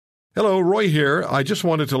Hello, Roy here. I just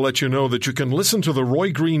wanted to let you know that you can listen to The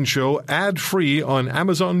Roy Green Show ad-free on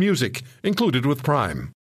Amazon Music, included with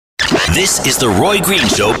Prime. This is The Roy Green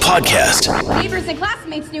Show podcast. Neighbors and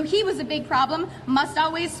classmates knew he was a big problem, must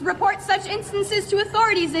always report such instances to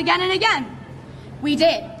authorities again and again. We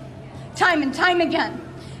did, time and time again.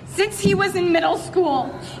 Since he was in middle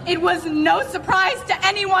school, it was no surprise to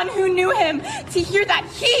anyone who knew him to hear that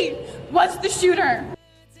he was the shooter.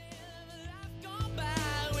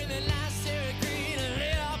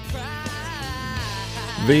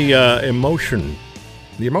 The emotion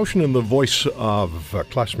in the voice of a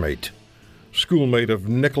classmate, schoolmate of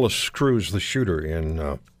Nicholas Cruz, the shooter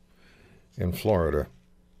in Florida,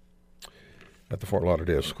 at the Fort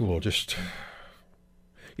Lauderdale school. Just,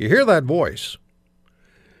 you hear that voice,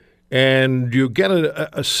 and you get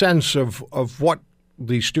a sense of what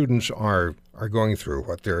these students are going through,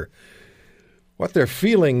 what their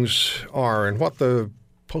feelings are, and what the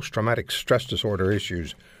post-traumatic stress disorder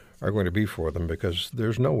issues are going to be for them, because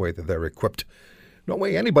there's no way that they're equipped. No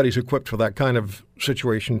way anybody's equipped for that kind of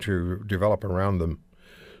situation to develop around them.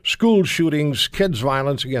 School shootings, kids'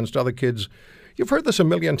 violence against other kids. You've heard this a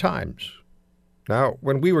million times. Now,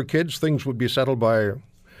 when we were kids, things would be settled by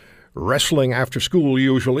wrestling after school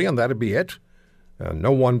usually, and that'd be it.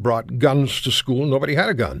 No one brought guns to school. Nobody had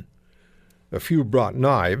a gun. A few brought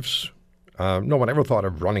knives. No one ever thought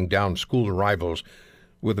of running down school rivals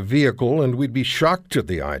with a vehicle, and we'd be shocked at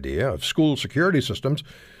the idea of school security systems,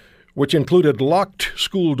 which included locked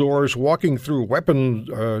school doors, walking through weapon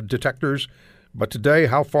detectors. But today,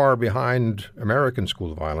 how far behind American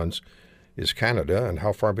school violence is Canada, and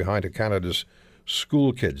how far behind are Canada's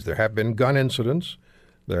school kids? There have been gun incidents.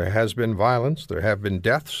 There has been violence. There have been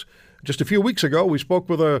deaths. Just a few weeks ago, we spoke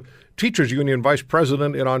with a teachers' union vice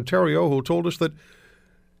president in Ontario who told us that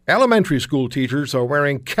elementary school teachers are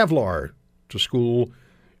wearing Kevlar to school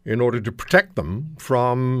in order to protect them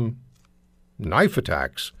from knife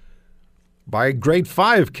attacks by grade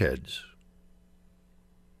 5 kids.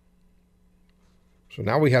 So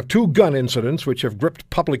now we have two gun incidents which have gripped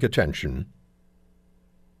public attention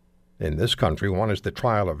in this country. One is the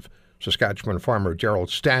trial of Saskatchewan farmer Gerald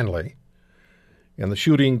Stanley and the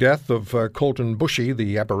shooting death of Colton Bushy,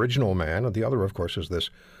 the Aboriginal man, and the other, of course, is this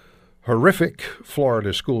horrific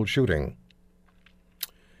Florida school shooting.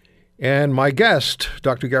 And my guest,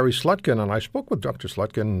 Dr. Gary Slutkin, and I spoke with Dr.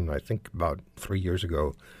 Slutkin, I think about 3 years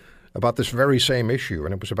ago, about this very same issue,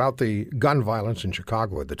 and it was about the gun violence in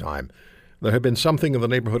Chicago at the time. There had been something in the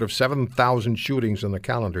neighborhood of 7,000 shootings in the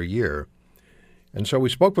calendar year. And so we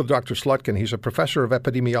spoke with Dr. Slutkin. He's a professor of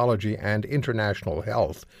epidemiology and international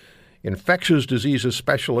health, infectious diseases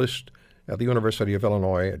specialist at the University of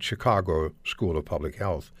Illinois at Chicago School of Public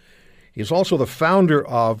Health. He's also the founder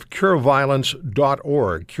of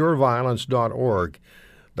CureViolence.org, CureViolence.org.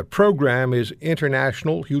 The program is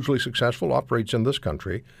international, hugely successful, operates in this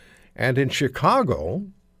country. And in Chicago,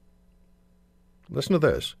 listen to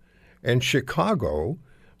this, in Chicago,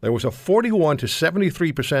 there was a 41 to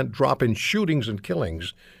 73% drop in shootings and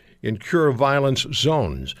killings in Cure Violence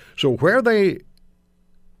zones. So where they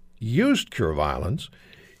used Cure Violence,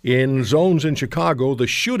 in zones in Chicago, the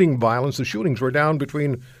shootings were down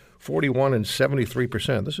between 41 and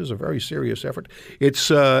 73%. This is a very serious effort.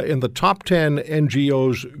 It's in the top 10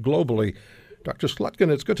 NGOs globally. Dr.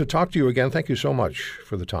 Slutkin, it's good to talk to you again. Thank you so much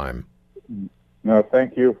for the time. No,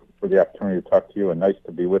 thank you for the opportunity to talk to you, and nice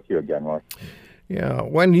to be with you again, Roy. Yeah,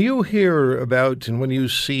 when you hear about and when you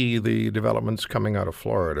see the developments coming out of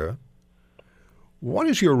Florida, what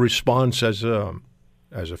is your response as a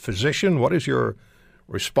physician? What is your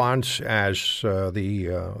response as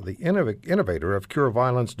the innovator of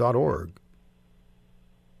CureViolence.org?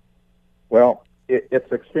 Well,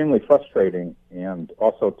 it's extremely frustrating, and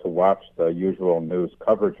also to watch the usual news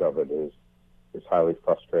coverage of it is highly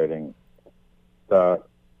frustrating.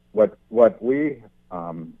 What we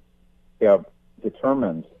have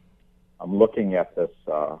determined, looking at this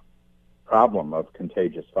problem of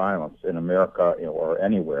contagious violence in America or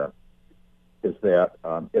anywhere, is that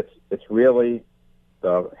it's really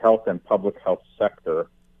the health and public health sector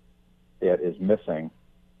that is missing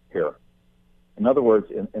here. In other words,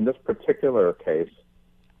 in this particular case,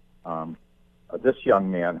 this young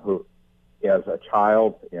man who, as a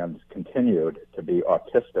child and continued to be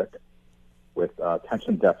autistic with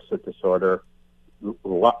attention deficit disorder,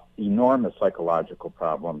 enormous psychological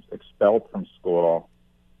problems, expelled from school.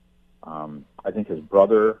 I think his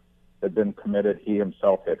brother had been committed. He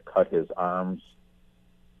himself had cut his arms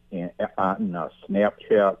on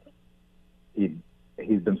Snapchat.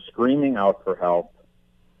 He's been screaming out for help.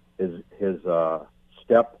 His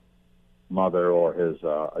stepmother or his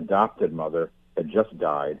adopted mother had just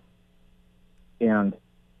died. And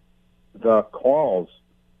the calls,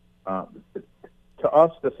 to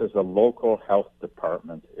us, this is a local health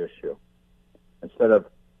department issue. Instead of,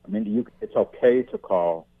 it's okay to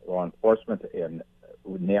call law enforcement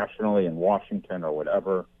nationally in Washington or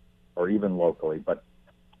whatever, or even locally, but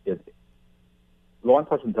law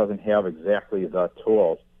enforcement doesn't have exactly the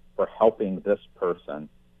tools for helping this person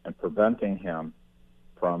and preventing him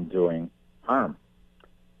from doing harm.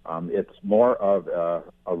 It's more of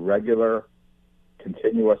a regular,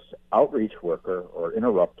 continuous outreach worker or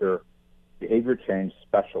interrupter, behavior change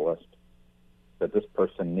specialist that this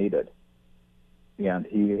person needed. And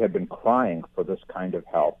he had been crying for this kind of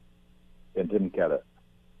help and didn't get it.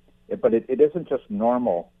 But it isn't just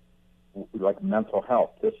normal, like mental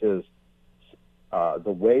health. This is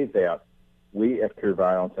the way that we at Cure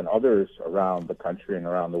Violence and others around the country and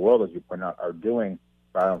around the world, as you point out, are doing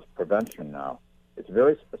violence prevention now. It's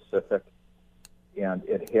very specific, and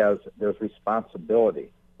there's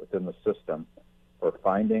responsibility within the system for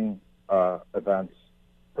finding events,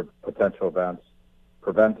 for potential events,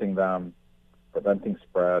 preventing them, preventing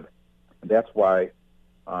spread. And that's why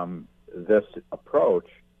this approach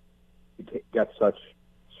gets such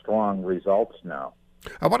strong results now.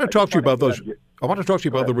 I want to talk to you about those. I want to talk to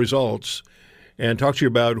you about the results and talk to you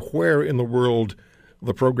about where in the world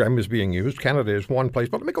the program is being used. Canada is one place,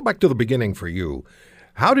 but let me go back to the beginning for you.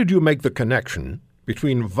 How did you make the connection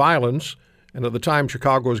between violence, and at the time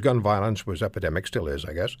Chicago's gun violence was epidemic, still is,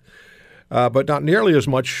 I guess, but not nearly as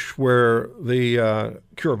much where the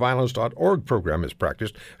cureviolence.org program is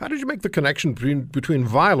practiced. How did you make the connection between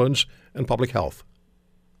violence and public health?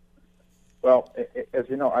 Well, as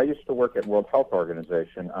you know, I used to work at World Health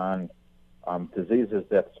Organization on diseases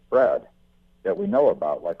that spread that we know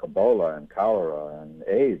about, like Ebola and cholera and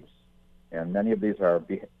AIDS. And many of these are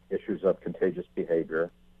issues of contagious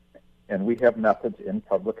behavior. And we have methods in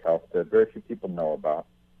public health that very few people know about,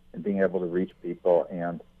 and being able to reach people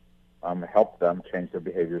and help them change their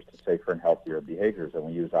behaviors to safer and healthier behaviors. And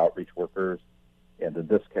we use outreach workers, and in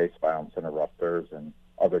this case, violence interrupters, and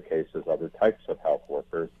other cases, other types of health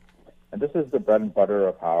workers. And this is the bread and butter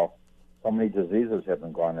of how so many diseases have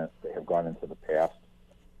gone into the past,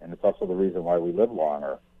 and it's also the reason why we live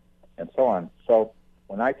longer, and so on. So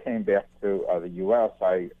when I came back to the U.S.,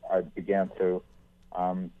 I began to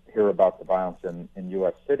hear about the violence in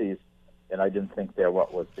U.S. cities, and I didn't think that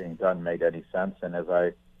what was being done made any sense. And as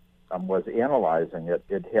I was analyzing it,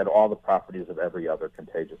 it had all the properties of every other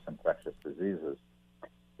contagious infectious diseases.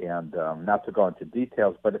 And not to go into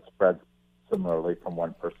details, but it spreads similarly from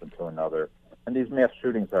one person to another. And these mass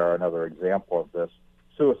shootings are another example of this.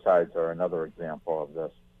 Suicides are another example of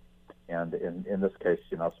this. And in this case,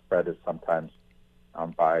 spread is sometimes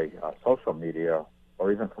by social media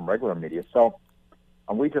or even from regular media. So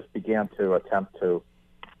we just began to attempt to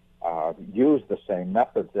use the same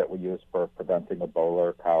methods that we use for preventing Ebola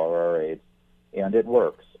or cholera or AIDS, and it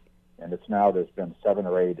works. And there's been 7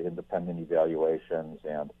 or 8 independent evaluations,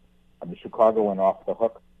 and Chicago went off the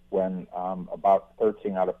hook when about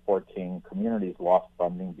 13 out of 14 communities lost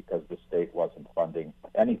funding because the state wasn't funding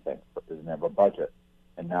anything, but didn't have a budget.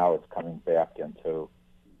 And now it's coming back into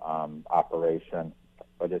operation.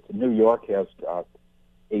 But New York has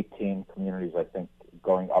 18 communities, I think,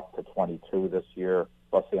 going up to 22 this year.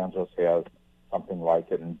 Los Angeles has something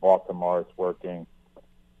like it. In Baltimore, it's working.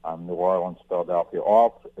 New Orleans, Philadelphia,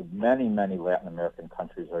 many Latin American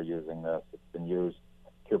countries are using this. It's been used.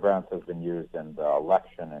 Cure Violence has been used in the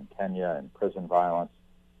election in Kenya, in prison violence,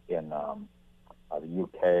 in the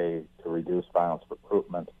UK to reduce violence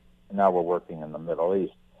recruitment, and now we're working in the Middle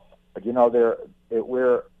East. But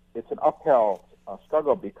it's an uphill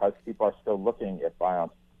struggle because people are still looking at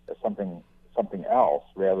violence as something else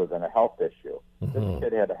rather than a health issue. Mm-hmm. This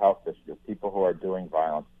kid had a health issue. People who are doing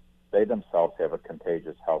violence, they themselves have a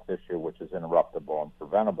contagious health issue, which is interruptible and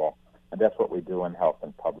preventable, and that's what we do in health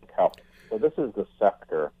and public health. So this is the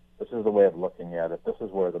sector. This is the way of looking at it. This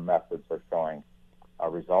is where the methods are showing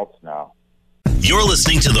results now. You're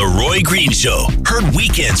listening to The Roy Green Show, heard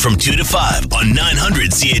weekends from 2 to 5 on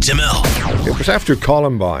 900 CHML. It was after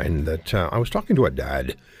Columbine that I was talking to a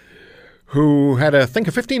dad who had, a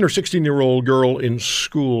 15 or 16-year-old girl in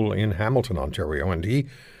school in Hamilton, Ontario, and he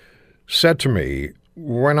said to me,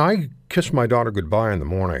 when I kiss my daughter goodbye in the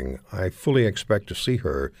morning, I fully expect to see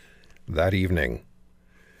her that evening.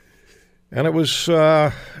 And it was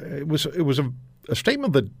a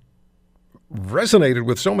statement that resonated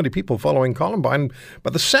with so many people following Columbine,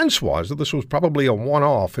 but the sense was that this was probably a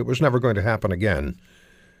one-off. It was never going to happen again.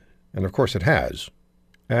 And of course it has.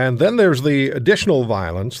 And then there's the additional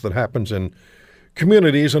violence that happens in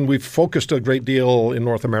communities, and we've focused a great deal in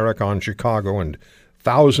North America on Chicago and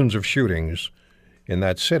thousands of shootings in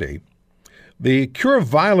that city. The Cure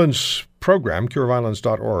Violence program,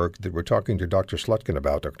 cureviolence.org, that we're talking to Dr. Slutkin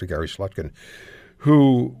about, Dr. Gary Slutkin,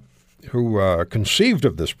 who conceived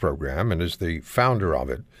of this program and is the founder of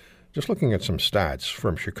it. Just looking at some stats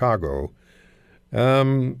from Chicago,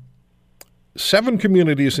 7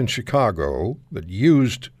 communities in Chicago that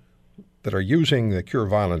are using the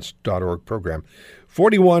cureviolence.org program,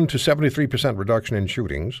 41 to 73% reduction in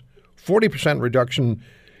shootings, 40% reduction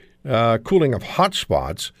cooling of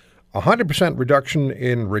hotspots, 100% reduction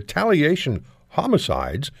in retaliation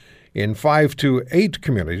homicides in 5 to 8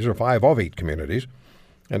 communities, or 5 of 8 communities.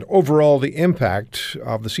 And overall, the impact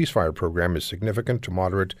of the ceasefire program is significant to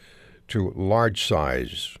moderate to large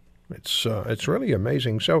size. It's really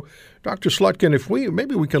amazing. So, Dr. Slutkin,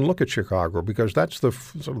 maybe we can look at Chicago, because that's the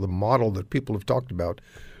sort of the model that people have talked about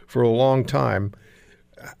for a long time.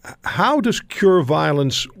 How does Cure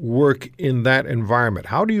Violence work in that environment?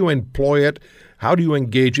 How do you employ it? How do you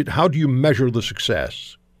engage it? How do you measure the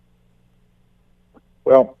success?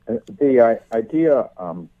 Well, the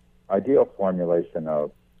ideal formulation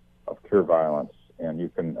of Cure Violence, and you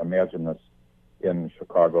can imagine this in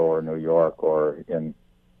Chicago or New York or in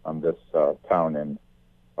this town in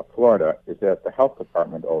Florida, is that the health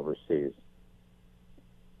department oversees,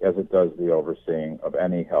 as it does the overseeing of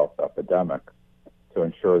any health epidemic, to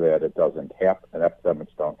ensure that it doesn't happen, that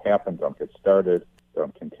epidemics don't happen, don't get started,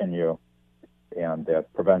 don't continue, and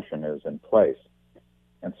that prevention is in place.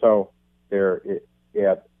 And so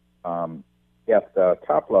at the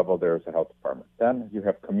top level, there's a health department. Then you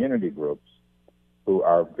have community groups who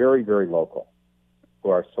are very, very local,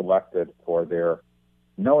 who are selected for their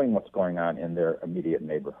knowing what's going on in their immediate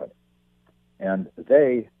neighborhood. And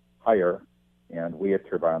they hire, and we at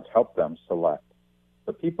Cure Violence help them select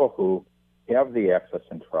the people who have the access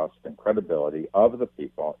and trust and credibility of the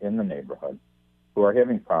people in the neighborhood who are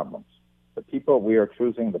having problems. The people we are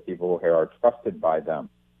choosing, the people who are trusted by them,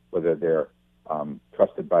 whether they're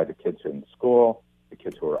trusted by the kids in school, the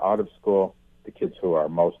kids who are out of school, the kids who are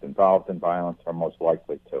most involved in violence are most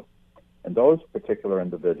likely to. And those particular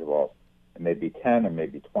individuals, it may be 10 or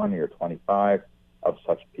maybe 20 or 25 of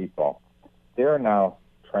such people, they're now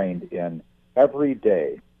trained in every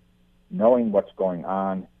day knowing what's going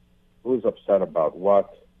on, who's upset about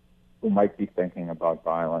what, who might be thinking about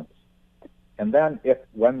violence. And then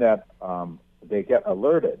when they get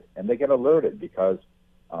alerted, and they get alerted because,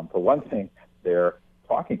 for one thing, they're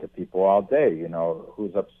talking to people all day,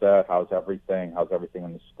 who's upset, how's everything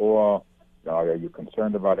in the school, are you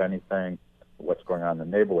concerned about anything, what's going on in the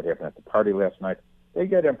neighborhood, what happened at the party last night. They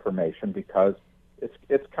get information because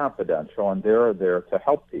it's confidential, and they're there to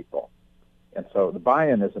help people. And so the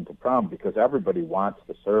buy-in isn't a problem because everybody wants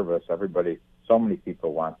the service, so many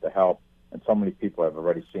people want the help, and so many people have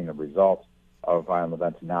already seen the results of violent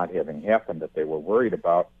events not having happened that they were worried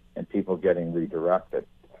about, and people getting redirected.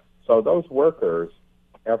 So those workers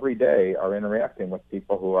every day are interacting with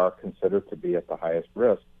people who are considered to be at the highest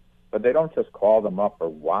risk, but they don't just call them up or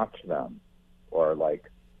watch them or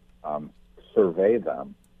survey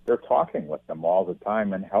them. They're talking with them all the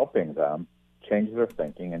time and helping them change their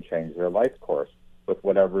thinking and change their life course with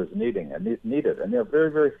whatever is needed. And they're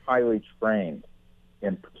very, very highly trained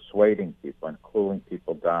in persuading people and cooling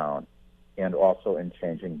people down, and also in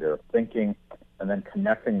changing their thinking, and then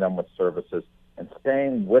connecting them with services and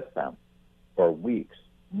staying with them for weeks,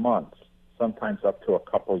 months, sometimes up to a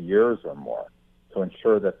couple years or more, to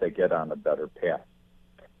ensure that they get on a better path.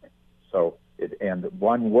 And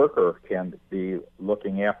one worker can be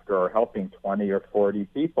looking after or helping 20 or 40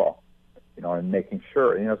 people, and making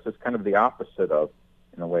sure, it's just kind of the opposite of,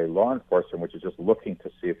 in a way, law enforcement, which is just looking to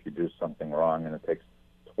see if you do something wrong, and it takes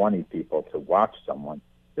 20 people to watch someone.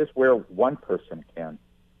 This is where one person can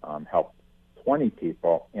help 20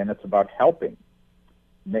 people, and it's about helping.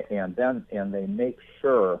 And they make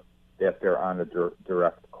sure that they're on a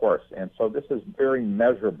direct course. And so this is very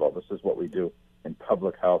measurable. This is what we do in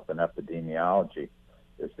public health and epidemiology,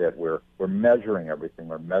 is that we're measuring everything.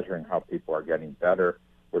 We're measuring how people are getting better.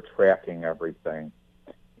 We're tracking everything.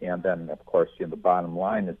 And then, of course, the bottom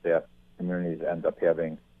line is that communities end up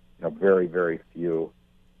having, very, very few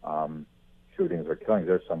shootings or killings.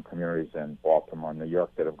 There's some communities in Baltimore, New York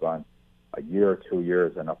that have gone a year or 2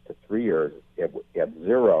 years and up to 3 years at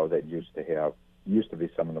zero that used to be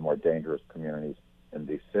some of the more dangerous communities in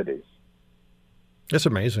these cities. It's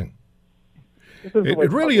amazing.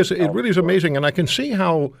 It really is amazing, and I can see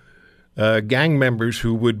how gang members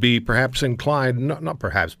who would be perhaps inclined, not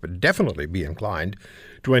perhaps, but definitely be inclined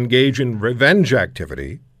to engage in revenge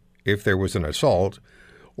activity if there was an assault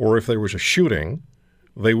or if there was a shooting,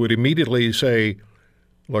 they would immediately say,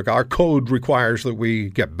 look, our code requires that we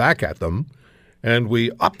get back at them, and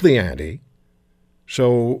we up the ante.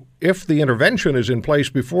 So if the intervention is in place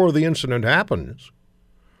before the incident happens,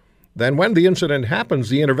 then when the incident happens,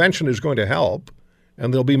 the intervention is going to help,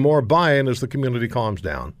 and there'll be more buy-in as the community calms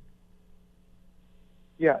down.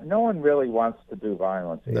 Yeah, no one really wants to do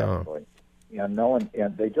violence, No. actually.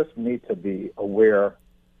 And they just need to be aware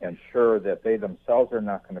and sure that they themselves are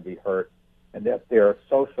not going to be hurt and that they're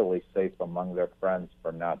socially safe among their friends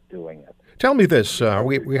for not doing it. Tell me this.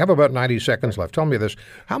 We have about 90 seconds left. Tell me this.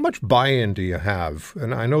 How much buy-in do you have?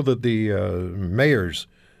 And I know that the mayors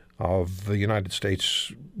of the United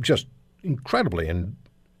States just incredibly in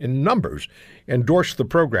numbers endorse the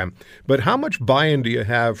program. But how much buy-in do you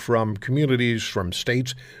have from communities, from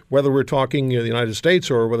states, whether we're talking the United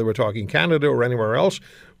States or whether we're talking Canada or anywhere else,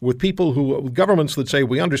 with people with governments that say,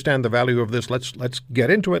 we understand the value of this, let's get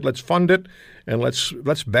into it, let's fund it, and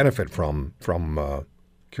let's benefit from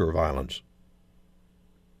Cure Violence?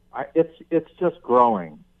 It's just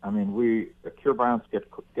growing. I mean, Cure Violence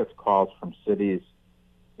gets calls from cities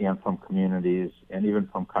and from communities and even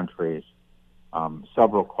from countries,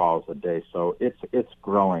 several calls a day. So it's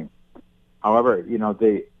growing. However,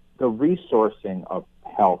 the resourcing of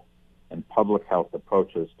health and public health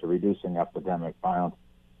approaches to reducing epidemic violence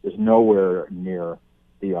is nowhere near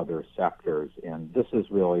the other sectors, and this is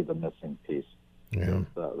really the missing piece. Yeah.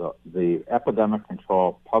 The epidemic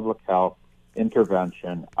control, public health,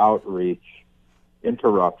 intervention, outreach,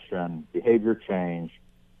 interruption, behavior change,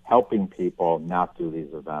 helping people not do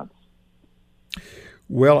these events.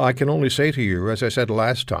 Well, I can only say to you, as I said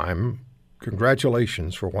last time,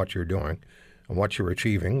 congratulations for what you're doing and what you're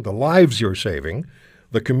achieving, the lives you're saving,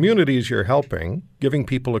 the communities you're helping, giving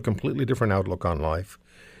people a completely different outlook on life,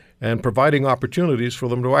 and providing opportunities for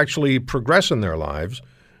them to actually progress in their lives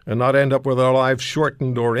and not end up with their lives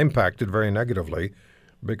shortened or impacted very negatively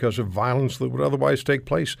because of violence that would otherwise take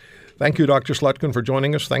place. Thank you, Dr. Slutkin, for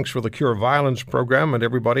joining us. Thanks for the Cure Violence program. And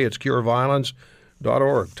everybody, it's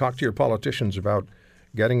cureviolence.org. Talk to your politicians about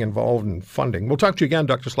getting involved in funding. We'll talk to you again,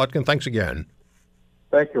 Dr. Slutkin. Thanks again.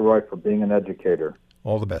 Thank you, Roy, for being an educator.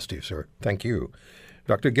 All the best to you, sir. Thank you.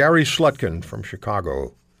 Dr. Gary Slutkin from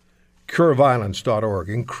Chicago. cureviolence.org.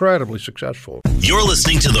 Incredibly successful. You're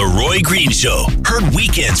listening to The Roy Green Show. Heard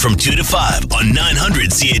weekends from 2 to 5 on 900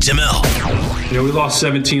 CHML. We lost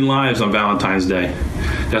 17 lives on Valentine's Day.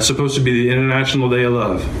 That's supposed to be the International Day of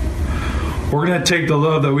Love. We're going to take the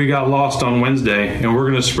love that we got lost on Wednesday, and we're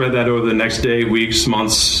going to spread that over the next day, weeks,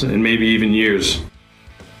 months, and maybe even years.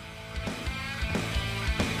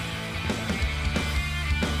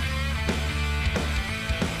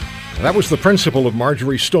 That was the principal of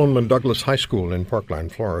Marjorie Stoneman Douglas High School in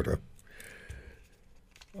Parkland, Florida,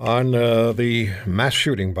 on the mass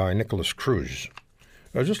shooting by Nikolas Cruz.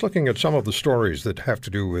 I was just looking at some of the stories that have to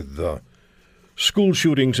do with school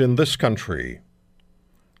shootings in this country.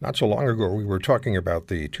 Not so long ago, we were talking about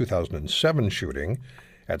the 2007 shooting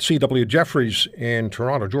at C.W. Jeffries in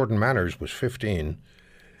Toronto. Jordan Manners was 15,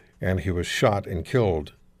 and he was shot and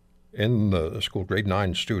killed in the school, grade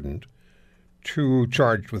 9 student. 2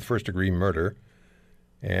 charged with first-degree murder,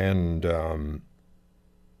 and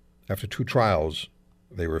after 2 trials,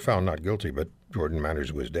 they were found not guilty, but Jordan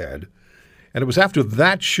Manners was dead. And it was after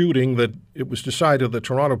that shooting that it was decided that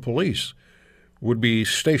Toronto police would be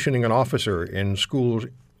stationing an officer in schools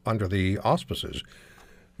under the auspices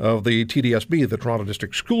of the TDSB, the Toronto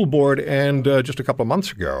District School Board, and just a couple of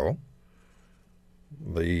months ago,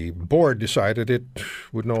 the board decided it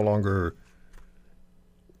would no longer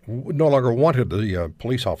wanted the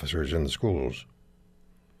police officers in the schools.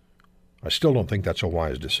 I still don't think that's a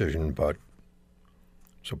wise decision, but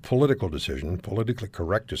it's a political decision, politically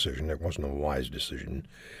correct decision. It wasn't a wise decision.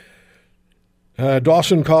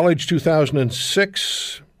 Dawson College,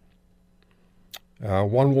 2006.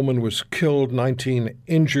 1 woman was killed, 19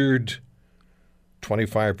 injured.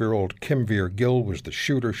 25-year-old Kimveer Gill was the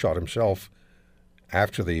shooter, shot himself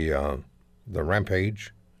after the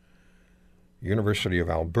rampage. University of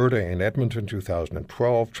Alberta in Edmonton,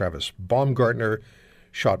 2012. Travis Baumgartner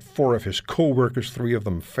shot 4 of his co-workers, 3 of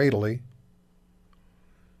them fatally.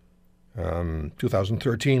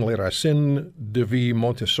 2013, Les Racines de Vie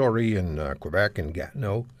Montessori in Quebec, in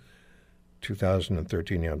Gatineau.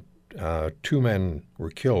 2013, 2 men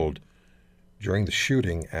were killed during the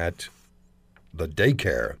shooting at the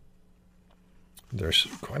daycare. There's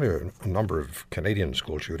quite a number of Canadian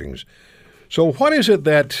school shootings. So what is it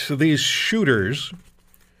that these shooters,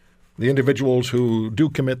 the individuals who do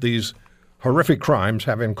commit these horrific crimes,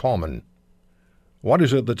 have in common? What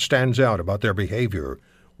is it that stands out about their behavior?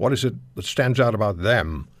 What is it that stands out about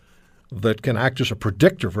them that can act as a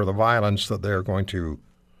predictor for the violence that they're going to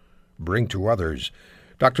bring to others?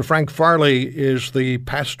 Dr. Frank Farley is the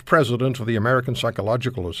past president of the American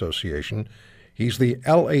Psychological Association. He's the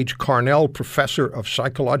L.H. Carnell Professor of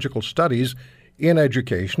Psychological Studies in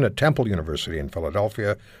Education at Temple University in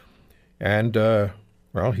Philadelphia. And,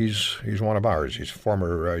 he's one of ours. He's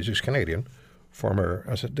he's Canadian.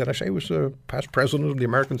 Did I say he was the past president of the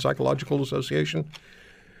American Psychological Association?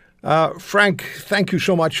 Frank, thank you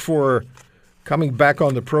so much for coming back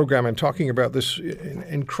on the program and talking about this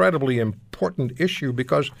incredibly important issue,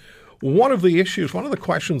 because one of the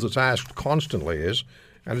questions that's asked constantly is,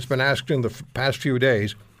 and it's been asked in the past few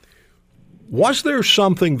days, was there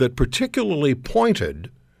something that particularly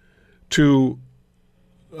pointed to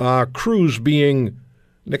Nicholas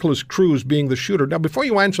Cruz being the shooter? Now, before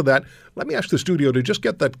you answer that, let me ask the studio to just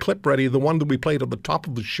get that clip ready, the one that we played at the top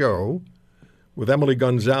of the show with Emily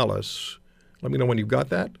Gonzalez. Let me know when you've got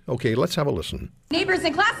that. Okay, let's have a listen. Neighbors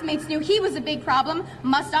and classmates knew he was a big problem,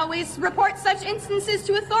 must always report such instances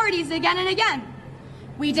to authorities again and again.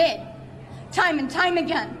 We did, time and time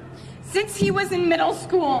again. Since he was in middle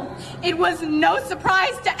school, it was no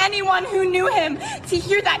surprise to anyone who knew him to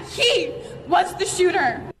hear that he was the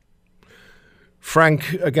shooter.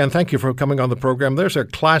 Frank, again, thank you for coming on the program. There's a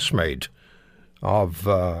classmate of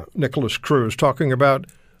Nicholas Cruz talking about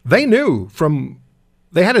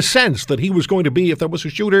they had a sense that he was going to be, if there was a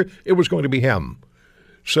shooter, it was going to be him.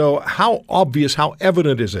 So how obvious, how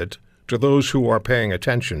evident is it to those who are paying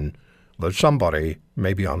attention that somebody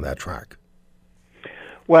may be on that track?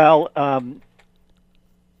 Well, I'm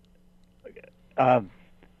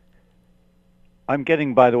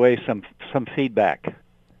getting, by the way, some feedback.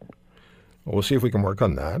 Well, we'll see if we can work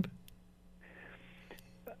on that.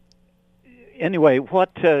 Anyway,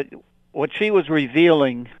 what she was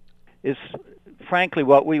revealing is, frankly,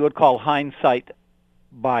 what we would call hindsight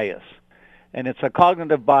bias. And it's a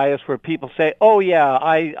cognitive bias where people say, oh, yeah,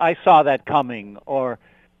 I saw that coming, or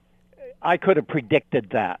I could have predicted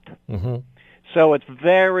that. Mm-hmm. So it's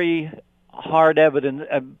very hard evidence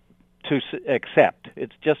to accept.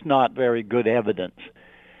 It's just not very good evidence.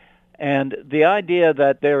 And the idea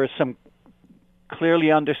that there is some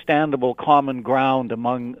clearly understandable common ground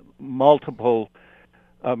among multiple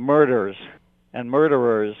murders and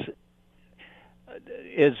murderers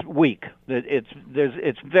is weak.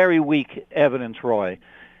 It's very weak evidence, Roy,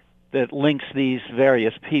 that links these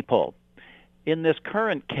various people. In this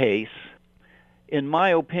current case, in my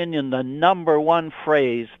opinion, the number one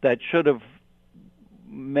phrase that should have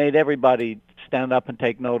made everybody stand up and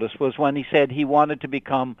take notice was when he said he wanted to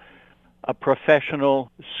become a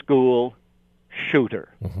professional school shooter.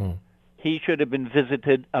 Mm-hmm. He should have been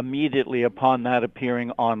visited immediately upon that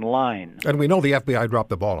appearing online. And we know the FBI dropped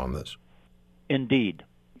the ball on this. Indeed.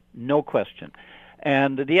 No question.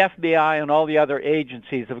 And the FBI and all the other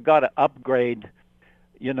agencies have got to upgrade,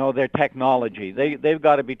 their technology. They've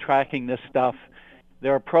got to be tracking this stuff.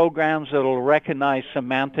 There are programs that will recognize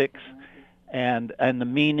semantics and the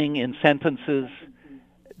meaning in sentences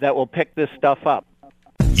that will pick this stuff up.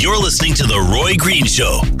 You're listening to The Roy Green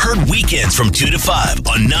Show, heard weekends from 2 to 5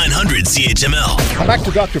 on 900 CHML. Back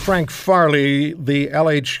to Dr. Frank Farley, the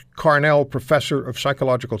L.H. Carnell Professor of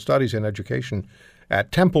Psychological Studies in Education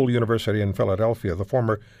at Temple University in Philadelphia, the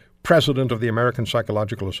former president of the American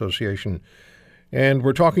Psychological Association. And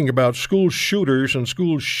we're talking about school shooters and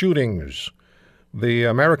school shootings. The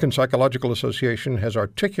American Psychological Association has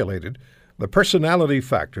articulated the personality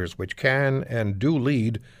factors which can and do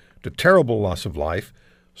lead to terrible loss of life,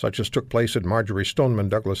 such as took place at Marjory Stoneman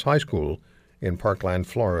Douglas High School in Parkland,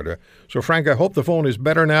 Florida. So, Frank, I hope the phone is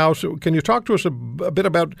better now. So can you talk to us a bit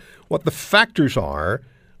about what the factors are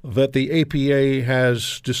that the APA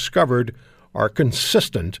has discovered are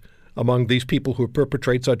consistent among these people who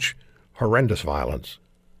perpetrate such horrendous violence?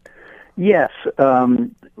 Yes.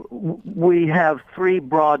 We have three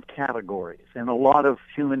broad categories, and a lot of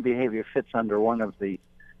human behavior fits under one of the,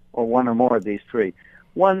 or one or more of these three.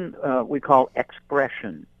 One we call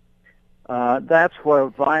expression. That's where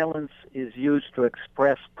violence is used to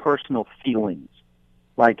express personal feelings,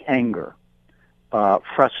 like anger,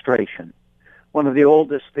 frustration. One of the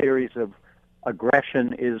oldest theories of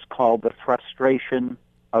aggression is called the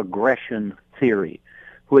frustration-aggression theory,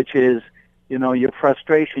 which is, your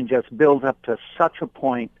frustration just builds up to such a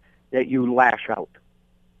point that you lash out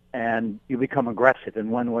and you become aggressive in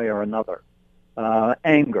one way or another.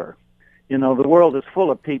 Anger. The world is full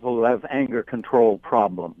of people who have anger control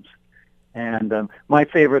problems. And my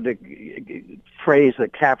favorite phrase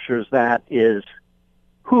that captures that is,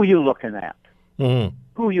 who you looking at? Mm-hmm.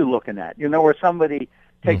 Who you looking at? Where somebody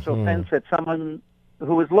takes offense at someone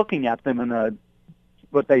who is looking at them in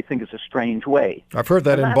what they think is a strange way. I've heard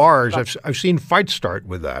that in bars. I've seen fights start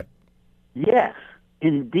with that. Yes.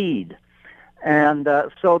 Indeed. And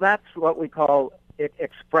so that's what we call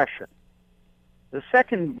expression. The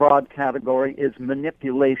second broad category is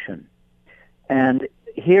manipulation. And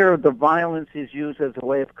here the violence is used as a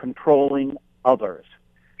way of controlling others.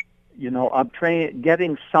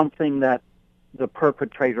 Getting something that the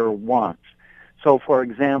perpetrator wants. So, for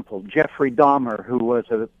example, Jeffrey Dahmer, who was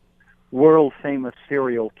a world-famous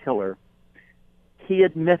serial killer, he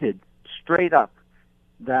admitted straight up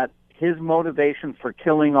that his motivation for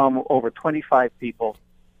killing over 25 people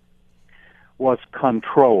was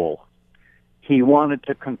control. He wanted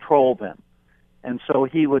to control them. And so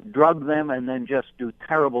he would drug them and then just do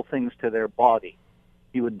terrible things to their body.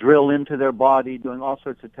 He would drill into their body, doing all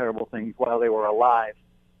sorts of terrible things while they were alive,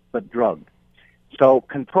 but drugged. So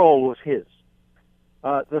control was his.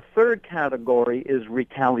 The third category is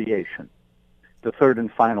retaliation. The third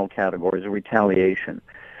and final category is retaliation.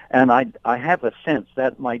 And I have a sense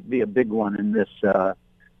that might be a big one in this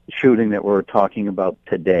shooting that we're talking about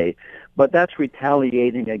today. But that's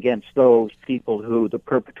retaliating against those people who the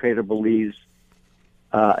perpetrator believes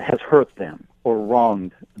has hurt them or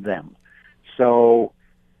wronged them. So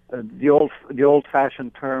the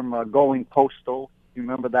old-fashioned term going postal, you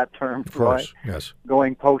remember that term? Of course, right? Yes.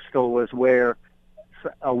 Going postal was where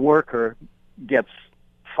a worker gets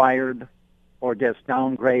fired or gets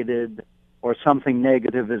downgraded or something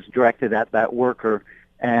negative is directed at that worker,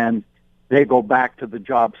 and they go back to the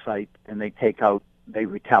job site and they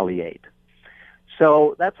retaliate.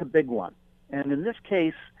 So that's a big one. And in this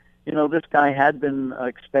case, this guy had been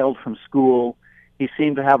expelled from school. He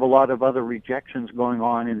seemed to have a lot of other rejections going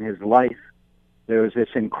on in his life. There was this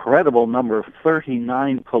incredible number of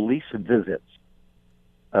 39 police visits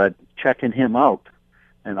checking him out.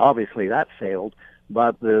 And obviously that failed,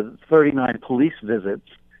 but the 39 police visits.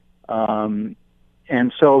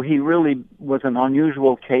 And so he really was an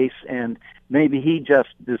unusual case, and maybe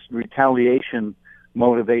this retaliation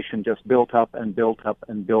motivation just built up and built up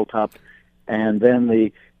and built up. And then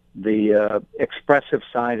the expressive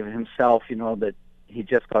side of himself, that he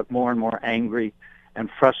just got more and more angry and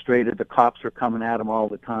frustrated. The cops were coming at him all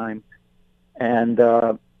the time. And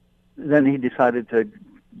then he decided to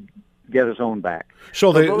get his own back.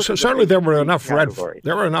 So certainly there were enough red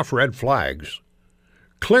flags,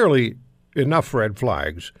 clearly enough red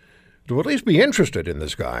flags to at least be interested in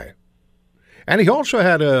this guy. And he also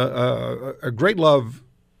had a great love.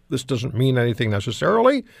 This doesn't mean anything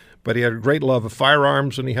necessarily, but he had a great love of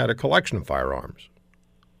firearms, and he had a collection of firearms.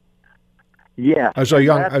 Yeah, as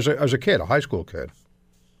a kid, a high school kid.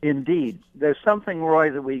 Indeed, there's something,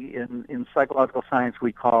 Roy, that we in psychological science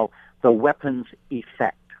we call the weapons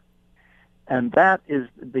effect, and that is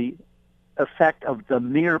the effect of the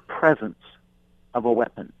mere presence of a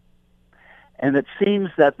weapon. And it seems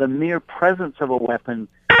that the mere presence of a weapon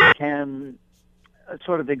can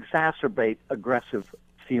sort of exacerbate aggressive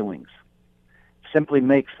feelings. Simply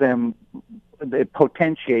makes them, it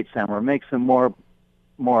potentiates them or makes them more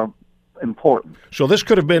important. So this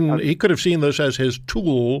could have been, he could have seen this as his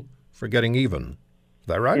tool for getting even. Is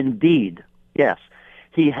that right? Indeed, yes.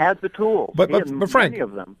 He had the tools. But Frank, many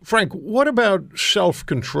of them. Frank, what about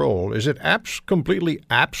self-control? Is it completely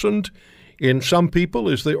absent in some people?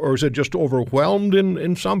 Or is it just overwhelmed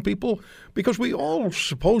in some people? Because we all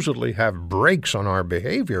supposedly have brakes on our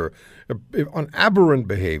behavior, on aberrant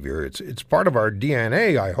behavior. It's part of our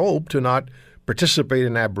DNA, I hope, to not participate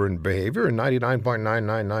in aberrant behavior, and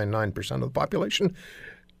 99.9999% of the population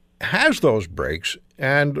has those brakes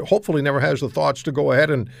and hopefully never has the thoughts to go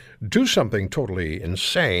ahead and do something totally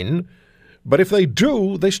insane. But if they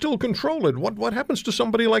do, they still control it. What happens to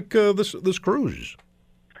somebody like this Cruz?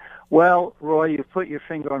 Well, Roy, you put your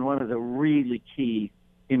finger on one of the really key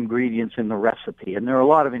ingredients in the recipe. And there are a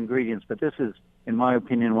lot of ingredients, but this is, in my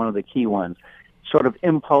opinion, one of the key ones. Sort of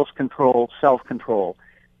impulse control, self-control.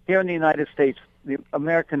 Here in the United States, the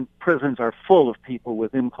American prisons are full of people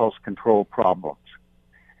with impulse control problems.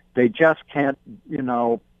 They just can't,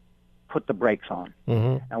 put the brakes on.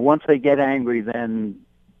 Mm-hmm. And once they get angry, then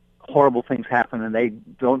horrible things happen, and they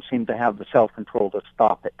don't seem to have the self-control to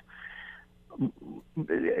stop it.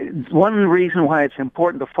 One reason why it's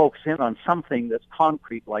important to focus in on something that's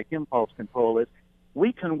concrete like impulse control is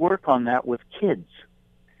we can work on that with kids,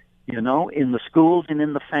 in the schools and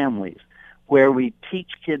in the families, where we teach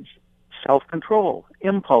kids self-control,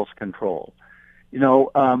 impulse control.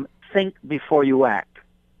 Think before you act,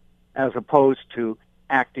 as opposed to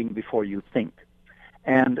acting before you think.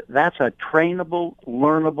 And that's a trainable,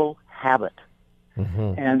 learnable habit.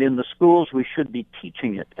 Mm-hmm. And in the schools, we should be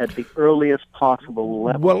teaching it at the earliest possible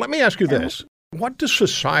level. Well, let me ask you this. What does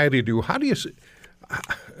society do? What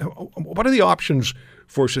are the options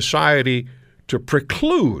for society to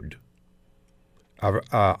preclude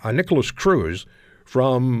a Nicholas Cruz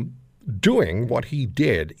from doing what he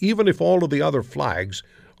did, even if all of the other flags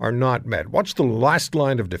are not met? What's the last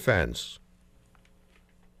line of defense?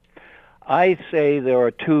 I say there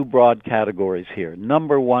are two broad categories here.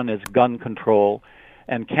 Number one is gun control,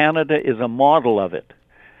 and Canada is a model of it.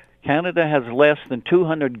 Canada has less than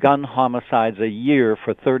 200 gun homicides a year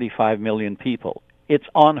for 35 million people. It's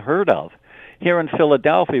unheard of. Here in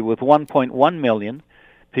Philadelphia, with 1.1 million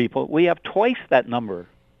people, we have twice that number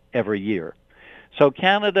every year. So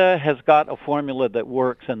Canada has got a formula that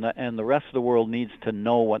works, and the rest of the world needs to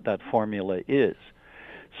know what that formula is.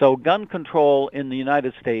 So gun control in the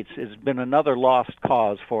United States has been another lost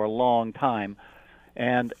cause for a long time.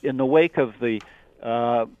 And in the wake of the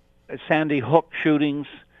Sandy Hook shootings,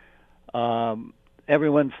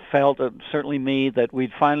 everyone felt, certainly me, that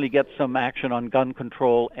we'd finally get some action on gun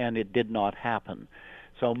control, and it did not happen.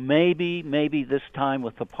 So maybe this time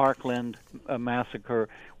with the Parkland massacre,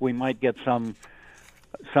 we might get some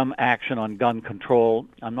action on gun control.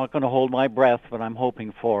 I'm not going to hold my breath, but I'm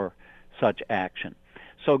hoping for such action.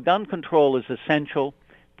 So gun control is essential.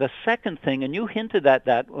 The second thing, and you hinted at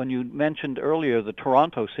that when you mentioned earlier the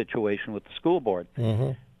Toronto situation with the school board.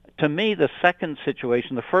 Mm-hmm. To me, the second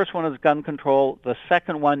situation, the first one is gun control. The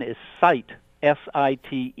second one is site,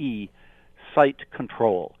 S-I-T-E, site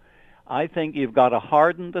control. I think you've got to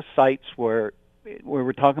harden the sites where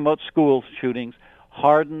we're talking about school shootings,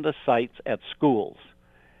 harden the sites at schools.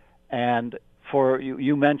 And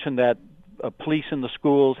you mentioned that police in the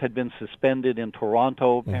schools had been suspended in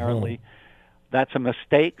Toronto, apparently. Mm-hmm. That's a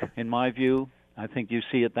mistake, in my view. I think you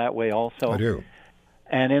see it that way also. I do.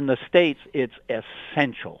 And in the States, it's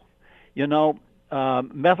essential. You know,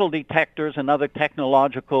 metal detectors and other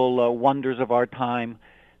technological wonders of our time,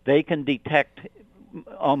 they can detect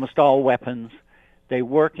almost all weapons. They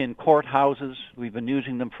work in courthouses. We've been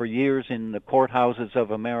using them for years in the courthouses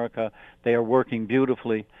of America. They are working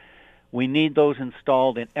beautifully. We need those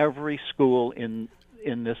installed in every school in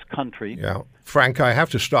this country. Yeah. Frank, I have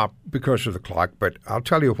to stop because of the clock, but I'll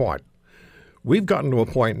tell you what. We've gotten to a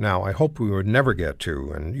point now I hope we would never get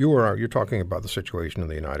to, and you're talking about the situation in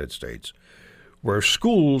the United States, where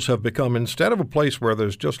schools have become, instead of a place where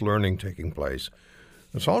there's just learning taking place,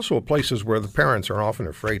 it's also places where the parents are often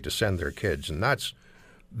afraid to send their kids, and that's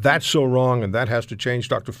so wrong, and that has to change.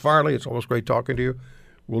 Dr. Farley, it's always great talking to you.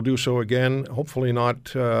 We'll do so again, hopefully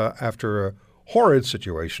not after a horrid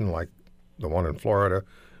situation like the one in Florida,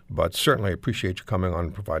 but certainly appreciate you coming on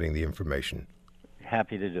and providing the information.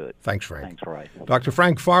 Happy to do it. Thanks, Frank. Thanks, Roy. Dr.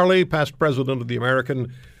 Frank Farley, past president of the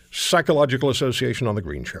American Psychological Association, on The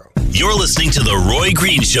Green Show. You're listening to The Roy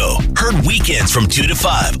Green Show, heard weekends from 2 to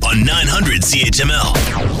 5 on 900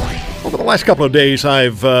 CHML. Over the last couple of days,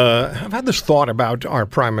 I've had this thought about our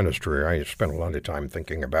Prime Minister. I spent a lot of time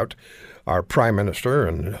thinking about our Prime Minister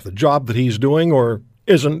and the job that he's doing or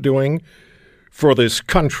isn't doing for this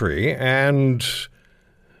country, and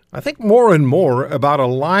I think more and more about a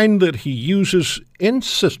line that he uses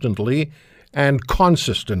insistently and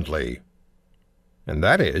consistently, and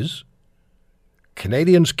that is,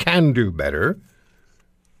 Canadians can do better,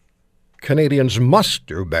 Canadians must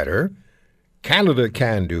do better, Canada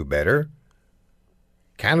can do better,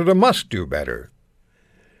 Canada must do better.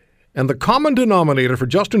 And the common denominator for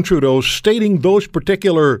Justin Trudeau stating those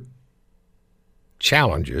particular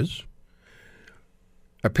challenges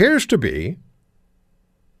appears to be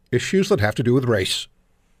issues that have to do with race.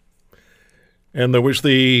 And there was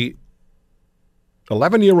the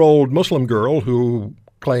 11-year-old Muslim girl who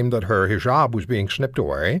claimed that her hijab was being snipped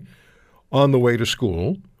away on the way to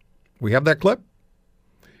school. We have that clip.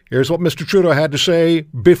 Here's what Mr. Trudeau had to say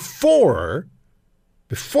before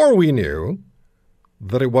we knew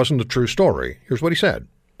that it wasn't a true story. Here's what he said.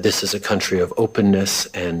 This is a country of openness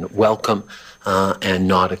and welcome, and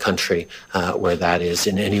not a country where that is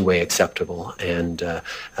in any way acceptable. And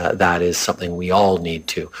that is something we all need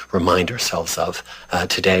to remind ourselves of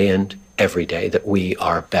today and every day, that we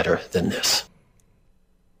are better than this.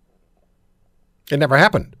 It never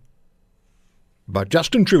happened. But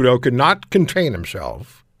Justin Trudeau could not contain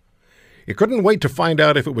himself. He couldn't wait to find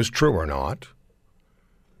out if it was true or not.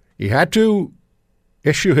 He had to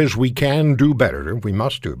issue his "we can do better, we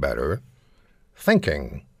must do better"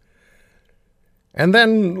 thinking. And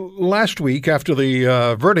then last week, after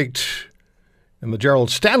the verdict in the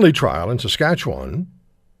Gerald Stanley trial in Saskatchewan,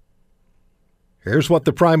 here's what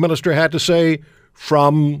the Prime Minister had to say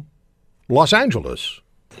from Los Angeles.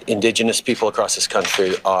 Indigenous people across this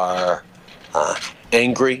country are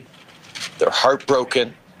angry, they're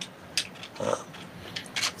heartbroken,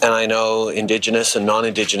 and I know Indigenous and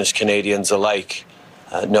non-Indigenous Canadians alike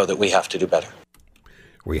know that we have to do better.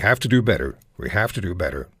 We have to do better. We have to do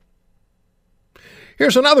better.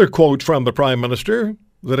 Here's another quote from the Prime Minister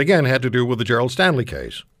that again had to do with the Gerald Stanley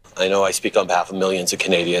case. I know I speak on behalf of millions of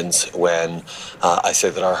Canadians when I say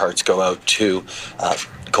that our hearts go out to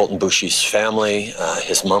Colton Boushie's family,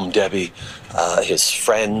 his mom Debbie, his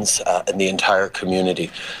friends, and the entire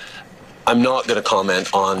community. I'm not going to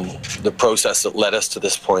comment on the process that led us to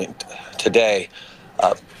this point today,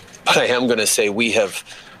 but I am going to say we have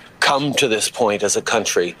come to this point as a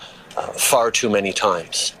country far too many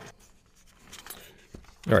times.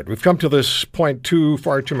 All right, we've come to this point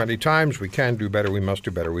far too many times. We can do better. We must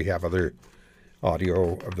do better. We have other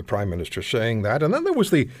audio of the Prime Minister saying that. And then there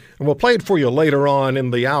was and we'll play it for you later on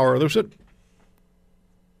in the hour, there's a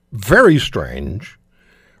very strange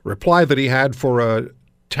reply that he had for a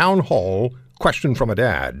town hall question from a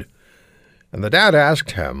dad. And the dad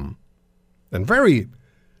asked him, and very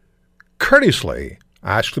courteously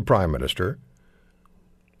asked the Prime Minister,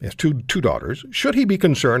 he has two daughters, should he be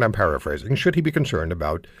concerned, I'm paraphrasing, should he be concerned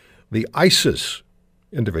about the ISIS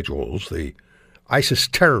individuals, the ISIS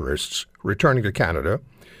terrorists returning to Canada,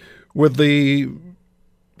 with the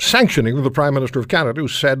sanctioning of the Prime Minister of Canada, who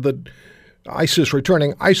said that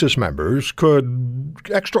returning ISIS members could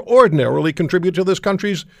extraordinarily contribute to this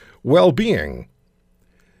country's well-being.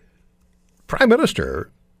 Prime Minister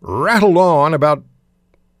rattled on about,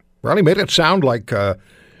 well, he made it sound like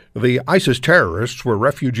the ISIS terrorists were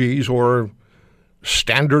refugees or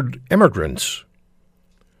standard immigrants.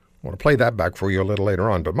 I want to play that back for you a little later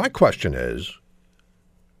on. But my question is,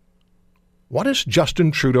 what is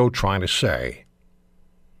Justin Trudeau trying to say?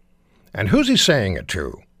 And who's he saying it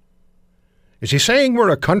to? Is he saying we're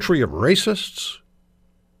a country of racists?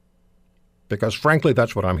 Because frankly,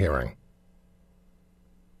 that's what I'm hearing.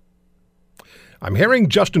 I'm hearing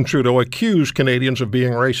Justin Trudeau accuse Canadians of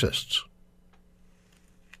being racists.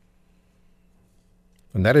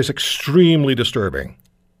 And that is extremely disturbing.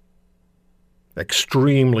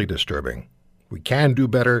 Extremely disturbing. We can do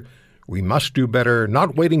better. We must do better.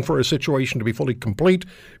 Not waiting for a situation to be fully complete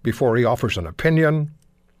before he offers an opinion.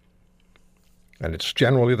 And it's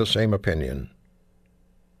generally the same opinion.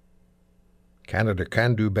 Canada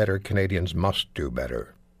can do better. Canadians must do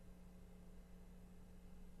better.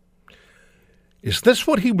 Is this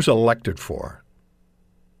what he was elected for?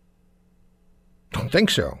 Don't think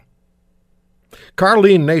so.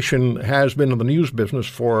 Karlene Nation has been in the news business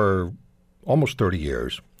for almost 30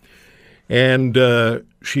 years. And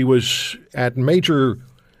she was at major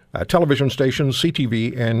television stations,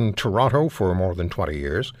 CTV in Toronto for more than 20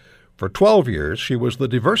 years. For 12 years, she was the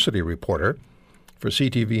diversity reporter for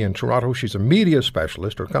CTV in Toronto. She's a media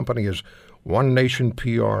specialist. Her company is One Nation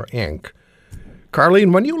PR Inc.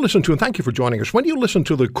 Karlene, when you listen to, and thank you for joining us, when you listen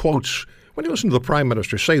to the quotes, when you listen to the Prime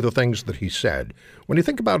Minister say the things that he said, when you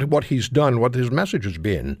think about what he's done, what his message has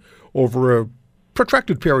been over a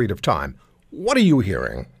protracted period of time, what are you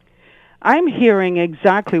hearing? I'm hearing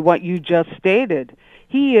exactly what you just stated.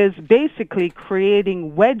 He is basically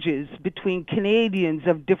creating wedges between Canadians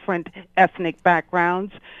of different ethnic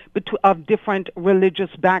backgrounds, of different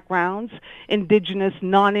religious backgrounds, Indigenous,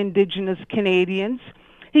 non-Indigenous Canadians.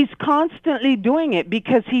 He's constantly doing it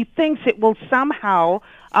because he thinks it will somehow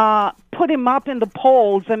put him up in the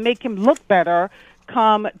polls and make him look better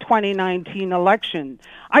come 2019 election.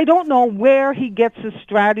 I don't know where he gets his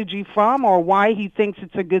strategy from or why he thinks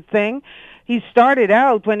it's a good thing. He started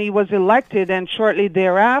out when he was elected, and shortly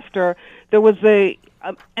thereafter, there was a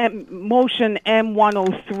motion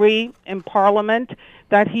M103 in Parliament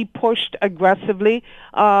that he pushed aggressively,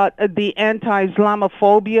 the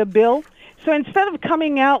anti-Islamophobia bill. So instead of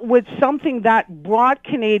coming out with something that brought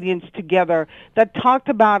Canadians together, that talked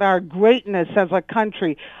about our greatness as a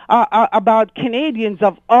country, about Canadians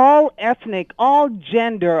of all ethnic, all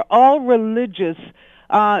gender, all religious,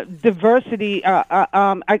 diversity,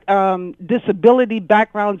 disability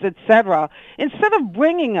backgrounds, etc., instead of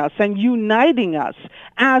bringing us and uniting us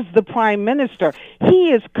as the Prime Minister,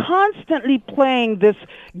 he is constantly playing this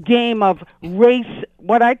game of race,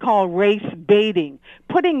 what I call race baiting,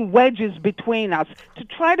 putting wedges between us to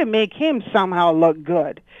try to make him somehow look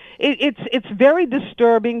good. It's very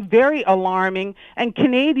disturbing, very alarming, and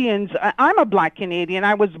Canadians, I'm a black Canadian.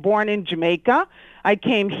 I was born in Jamaica. I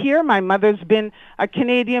came here. My mother's been a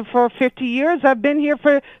Canadian for 50 years. I've been here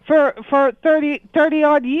for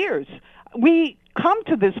 30-odd years. We come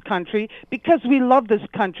to this country because we love this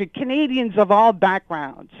country, Canadians of all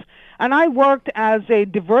backgrounds. And I worked as a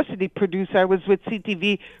diversity producer. I was with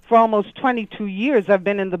CTV for almost 22 years. I've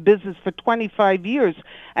been in the business for 25 years.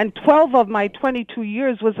 And 12 of my 22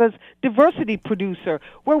 years was as diversity producer,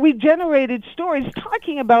 where we generated stories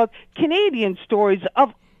talking about Canadian stories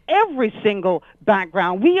of every single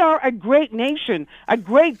background. We are a great nation, a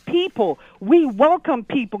great people. We welcome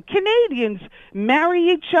people. Canadians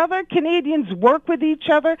marry each other. Canadians work with each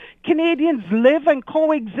other. Canadians live and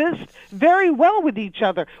coexist very well with each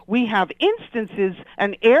other. We have instances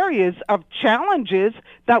and areas of challenges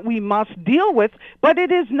that we must deal with, but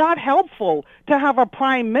it is not helpful to have a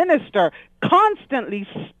prime minister constantly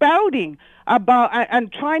spouting about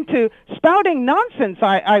and spouting nonsense,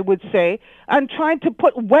 I would say, and trying to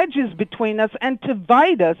put wedges between us and to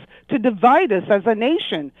divide us as a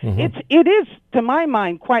nation. Mm-hmm. It is, to my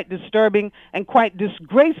mind, quite disturbing and quite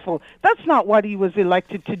disgraceful. That's not what he was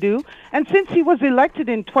elected to do. And since he was elected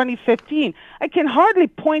in 2015, I can hardly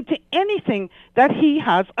point to anything that he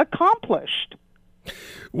has accomplished.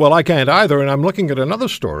 Well, I can't either, and I'm looking at another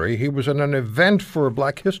story. He was in an event for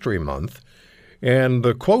Black History Month, and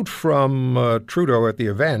the quote from Trudeau at the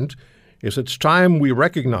event is, "It's time we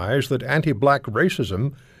recognize that anti-black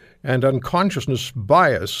racism and unconsciousness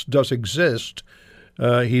bias does exist."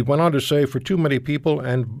 He went on to say, "For too many people,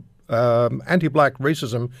 and anti-black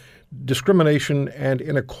racism, discrimination, and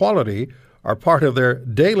inequality are part of their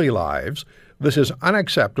daily lives. This is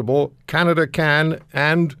unacceptable. Canada can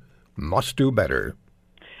and must do better."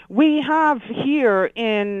 We have here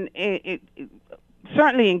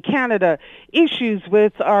certainly in Canada, issues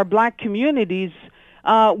with our black communities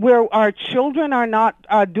where our children are not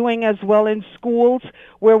doing as well in schools,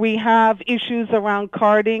 where we have issues around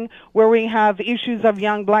carding, where we have issues of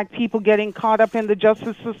young black people getting caught up in the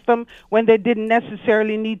justice system when they didn't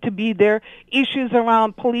necessarily need to be there, issues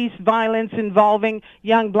around police violence involving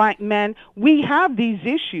young black men. We have these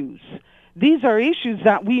issues. These are issues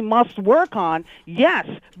that we must work on, yes,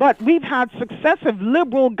 but we've had successive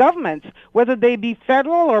Liberal governments, whether they be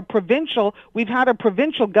federal or provincial. We've had a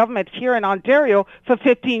provincial government here in Ontario for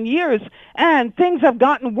 15 years, and things have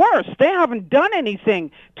gotten worse. They haven't done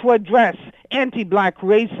anything to address anti-black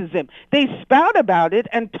racism. They spout about it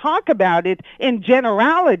and talk about it in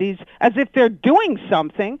generalities as if they're doing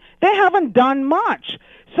something. They haven't done much.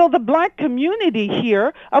 So the black community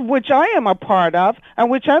here, of which I am a part of, and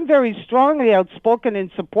which I'm very strongly outspoken in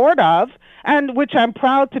support of, and which I'm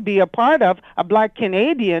proud to be a part of, a black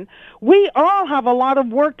Canadian, we all have a lot of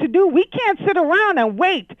work to do. We can't sit around and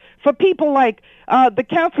wait for people like the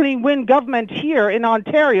Kathleen Wynne government here in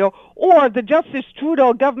Ontario or the Justice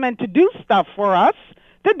Trudeau government to do stuff for us.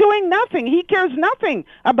 They're doing nothing. He cares nothing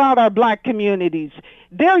about our black communities.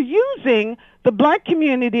 They're using the black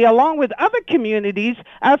community along with other communities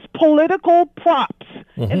as political props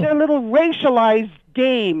in their little racialized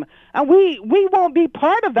game. And we won't be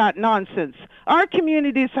part of that nonsense. Our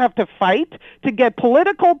communities have to fight to get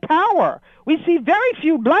political power. We see very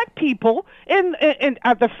few black people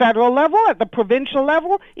at the federal level, at the provincial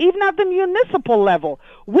level, even at the municipal level.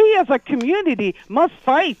 We as a community must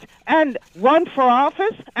fight and run for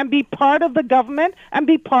office and be part of the government and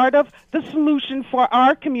be part of the solution for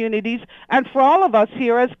our communities and for all of us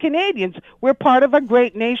here as Canadians. We're part of a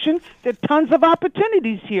great nation. There are tons of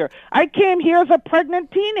opportunities here. I came here as a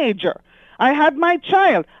pregnant teenager. I had my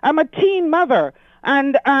child. I'm a teen mother.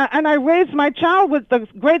 And I raised my child with the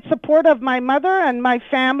great support of my mother and my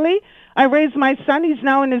family. I raised my son. He's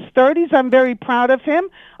now in his 30s. I'm very proud of him.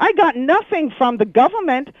 I got nothing from the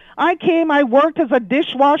government. I worked as a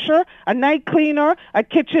dishwasher, a night cleaner, a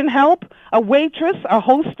kitchen help, a waitress, a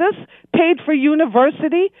hostess, paid for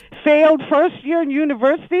university, failed first year in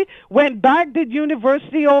university, went back, did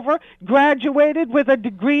university over, graduated with a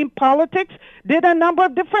degree in politics, did a number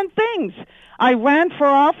of different things. I ran for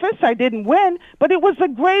office. I didn't win, but it was the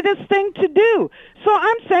greatest thing to do. So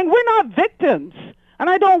I'm saying we're not victims. And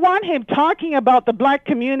I don't want him talking about the black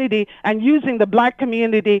community and using the black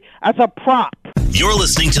community as a prop. You're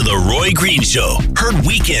listening to The Roy Green Show. Heard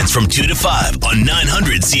weekends from 2 to 5 on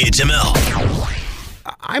 900 CHML.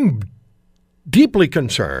 I'm deeply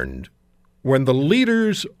concerned when the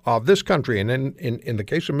leaders of this country, and in the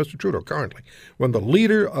case of Mr. Trudeau currently, when the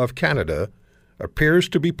leader of Canada appears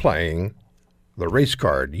to be playing the race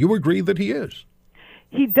card. You agree that he is?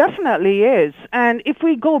 He definitely is. And if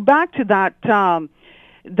we go back to that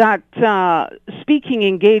speaking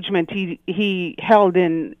engagement he held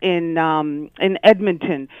in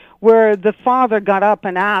Edmonton, where the father got up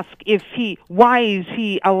and asked why is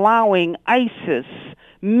he allowing ISIS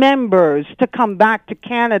members to come back to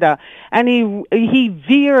Canada, and he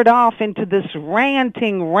veered off into this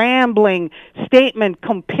ranting, rambling statement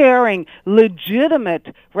comparing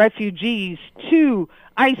legitimate refugees to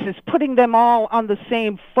ISIS, putting them all on the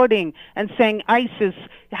same footing and saying ISIS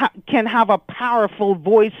can have a powerful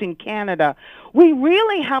voice in Canada. We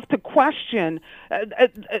really have to question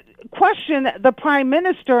the Prime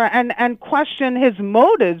Minister and question his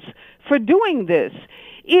motives for doing this.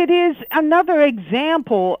 It is another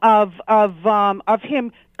example of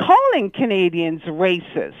him calling Canadians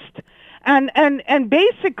racist. And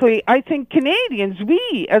basically, I think Canadians,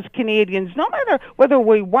 we as Canadians, no matter whether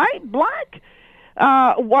we're white, black,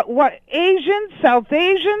 what Asian, South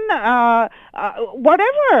Asian,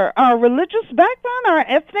 whatever our religious background, our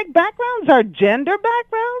ethnic backgrounds, our gender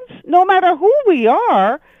backgrounds, no matter who we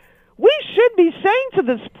are, we should be saying to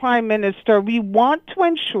this Prime Minister, we want to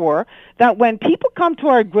ensure that when people come to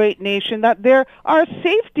our great nation, that there are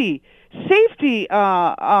safety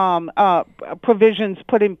provisions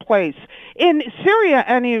put in place. In Syria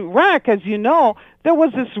and Iraq, as you know, there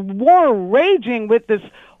was this war raging with this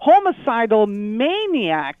homicidal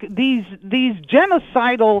maniac, these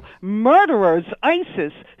genocidal murderers,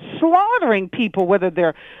 ISIS, slaughtering people, whether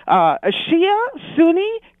they're Shia,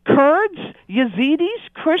 Sunni, Kurds, Yazidis,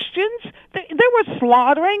 Christians. They were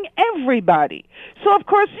slaughtering everybody. So, of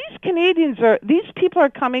course, these people are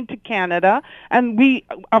coming to Canada, and we,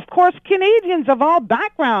 of course, Canadians of all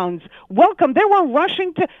backgrounds, welcome. They were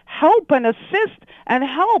rushing to help and assist and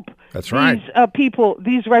help these people,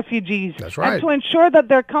 these refugees, and to ensure that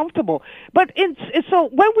they're comfortable. But so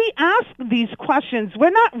when we ask these questions, we're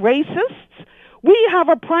not racists. We have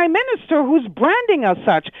a Prime Minister who's branding us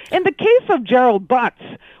such. In the case of Gerald Butts,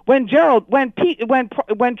 when Trudeau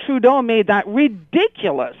made that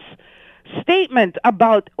ridiculous statement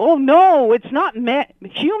about, oh no, it's not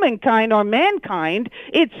humankind or mankind,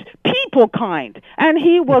 it's people kind, and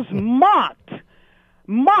he was mocked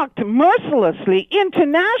mercilessly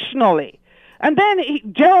internationally. And then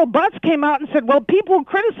Gerald Butts came out and said, well, people who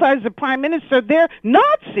criticize the Prime Minister, they're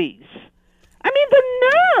Nazis. I mean, the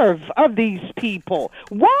nerve of these people.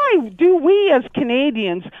 Why do we as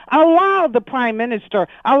Canadians allow the Prime Minister,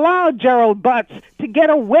 allow Gerald Butts to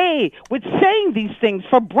get away with saying these things,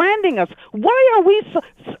 for branding us? Why are we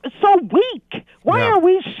so weak? Why are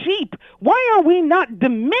we sheep? Why are we not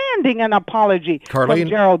demanding an apology from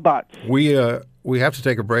Gerald Butts? We have to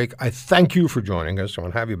take a break. I thank you for joining us. I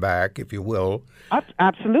want to have you back, if you will.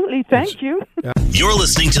 Absolutely. Thank you. You're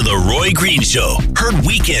listening to The Roy Green Show. Heard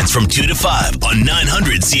weekends from 2 to 5 on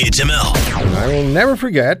 900 CHML. I will never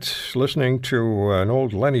forget listening to an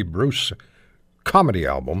old Lenny Bruce comedy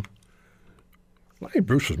album. Lenny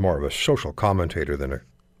Bruce was more of a social commentator than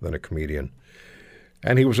a comedian.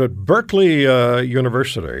 And he was at Berkeley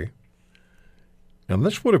University. And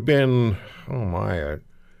this would have been,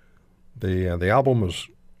 the album was,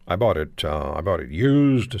 I bought it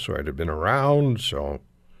used, so it had been around, so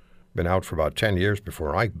been out for about 10 years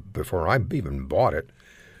before I even bought it.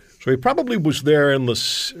 So he probably was there in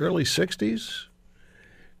the early 60s.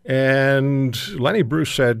 And Lenny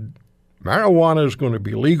Bruce said, marijuana is going to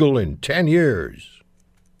be legal in 10 years.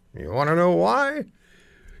 You want to know why?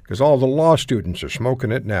 Because all the law students are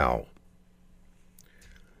smoking it now.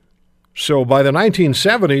 So by the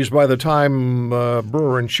 1970s, by the time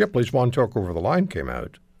Brewer and Shipley's One Talk Over the Line came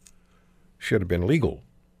out, should have been legal.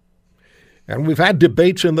 And we've had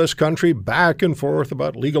debates in this country back and forth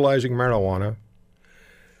about legalizing marijuana.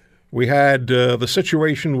 We had the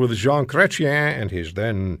situation with Jean Chrétien and his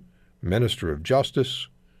then Minister of Justice,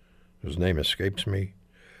 whose name escapes me,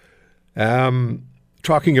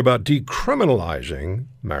 talking about decriminalizing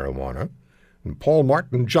marijuana. And Paul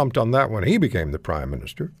Martin jumped on that when he became the Prime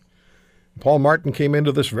Minister. Paul Martin came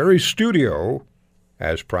into this very studio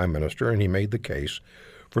as Prime Minister, and he made the case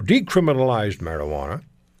for decriminalized marijuana.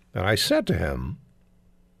 And I said to him,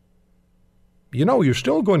 you're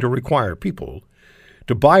still going to require people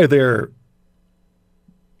to buy their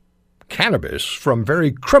cannabis from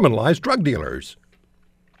very criminalized drug dealers.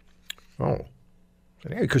 Oh,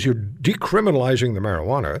 because you're decriminalizing the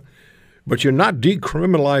marijuana, but you're not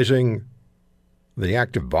decriminalizing the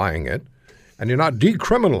act of buying it. And you're not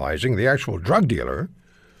decriminalizing the actual drug dealer,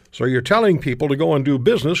 so you're telling people to go and do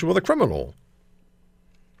business with a criminal.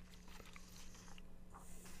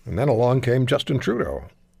 And then along came Justin Trudeau,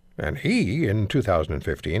 and he, in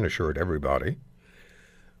 2015, assured everybody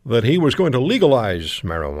that he was going to legalize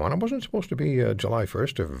marijuana. It wasn't supposed to be July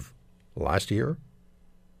 1st of last year.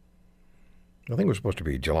 I think it was supposed to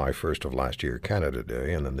be July 1st of last year, Canada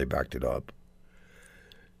Day, and then they backed it up.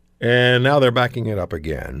 And now they're backing it up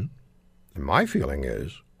again. And my feeling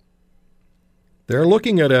is they're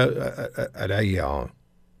looking at an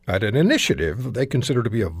initiative that they consider to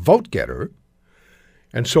be a vote getter,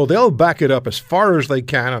 and so they'll back it up as far as they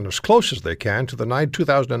can and as close as they can to the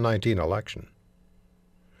 2019 election.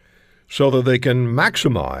 so that they can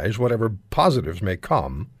maximize whatever positives may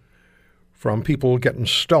come from people getting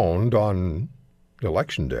stoned on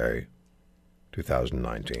Election Day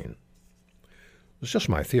 2019. It's just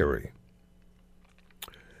my theory.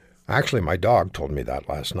 Actually, my dog told me that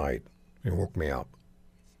last night. He woke me up.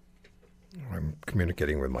 I'm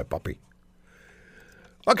communicating with my puppy.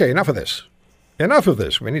 Okay, enough of this. Enough of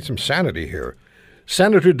this. We need some sanity here.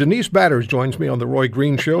 Senator Denise Batters joins me on the Roy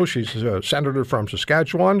Green Show. She's a senator from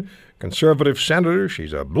Saskatchewan, conservative senator.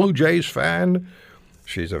 She's a Blue Jays fan.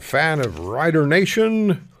 She's a fan of Rider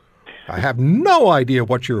Nation. I have no idea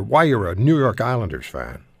why you're a New York Islanders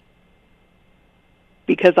fan.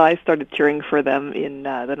 Because I started cheering for them in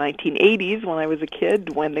the 1980s when I was a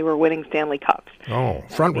kid, when they were winning Stanley Cups. Oh,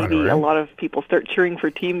 front runner. Maybe eh? a lot of people start cheering for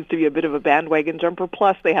teams to be a bit of a bandwagon jumper.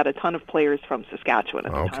 Plus, they had a ton of players from Saskatchewan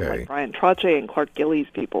at the time, like Brian Trottier and Clark Gillies,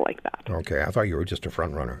 people like that. Okay, I thought you were just a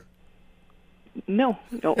front runner. No,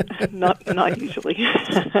 not usually.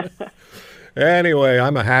 Anyway,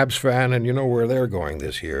 I'm a Habs fan, and you know where they're going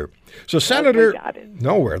this year. So, Senator,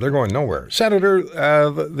 nowhere. They're going nowhere. Senator,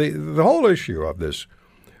 the whole issue of this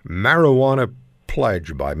marijuana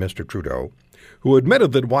pledge by Mr. Trudeau, who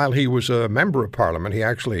admitted that while he was a member of Parliament, he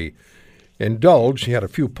actually indulged. He had a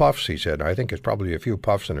few puffs, he said. I think it's probably a few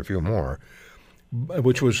puffs and a few more,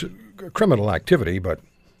 which was criminal activity, but,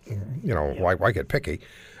 you know, why get picky?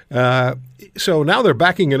 So now they're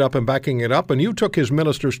backing it up, and you took his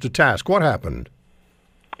ministers to task. What happened?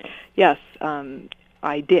 Yes,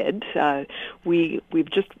 I did.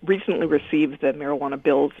 We've just recently received the marijuana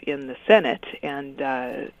bills in the Senate, and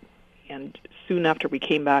soon after we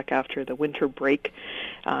came back after the winter break,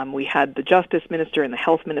 we had the Justice Minister and the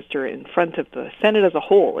Health Minister in front of the Senate as a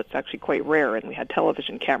whole. It's actually quite rare, and we had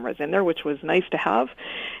television cameras in there, which was nice to have,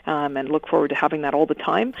 and look forward to having that all the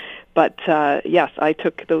time. But yes, I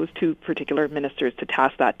took those two particular ministers to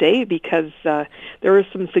task that day because there are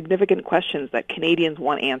some significant questions that Canadians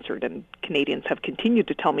want answered, and Canadians have continued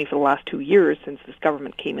to tell me for the last 2 years since this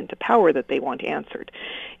government came into power that they want answered.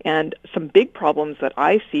 And some big problems that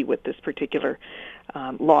I see with this particular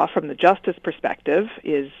law from the justice perspective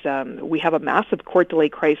is we have a massive court delay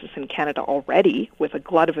crisis in Canada already, with a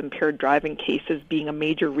glut of impaired driving cases being a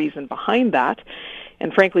major reason behind that.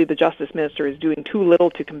 And frankly, the Justice Minister is doing too little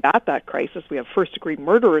to combat that crisis. We have first-degree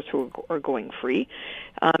murderers who are going free.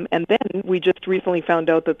 And then we just recently found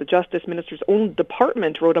out that the Justice Minister's own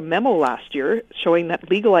department wrote a memo last year showing that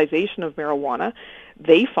legalization of marijuana,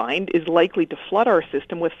 they find, is likely to flood our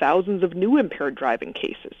system with thousands of new impaired driving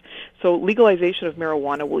cases. So legalization of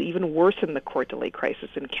marijuana will even worsen the court delay crisis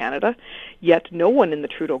in Canada, yet no one in the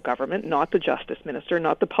Trudeau government, not the Justice Minister,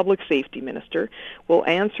 not the Public Safety Minister, will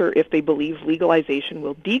answer if they believe legalization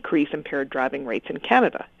will decrease impaired driving rates in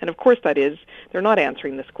Canada. And of course they're not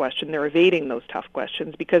answering this question. They're evading those tough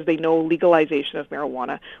questions because they know legalization of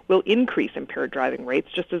marijuana will increase impaired driving rates,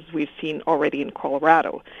 just as we've seen already in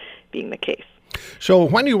Colorado being the case. So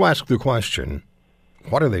when you ask the question,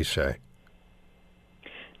 what do they say?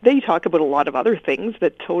 They talk about a lot of other things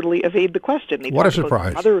that totally evade the question. What a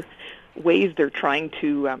surprise. Other ways they're trying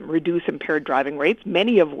to reduce impaired driving rates,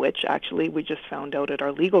 many of which, actually, we just found out at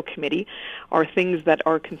our legal committee, are things that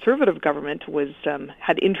our Conservative government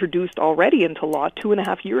had introduced already into law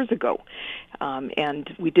 2.5 years ago.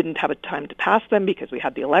 And we didn't have a time to pass them because we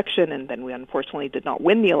had the election, and then we unfortunately did not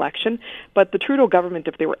win the election. But the Trudeau government,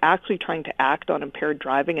 if they were actually trying to act on impaired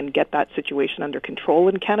driving and get that situation under control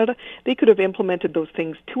in Canada, they could have implemented those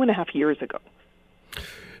things 2.5 years ago.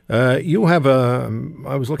 You have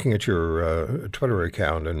I was looking at your Twitter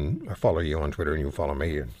account, and I follow you on Twitter, and you follow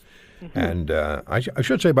me. And I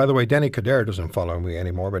should say, by the way, Danny Kader doesn't follow me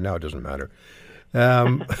anymore, but now it doesn't matter.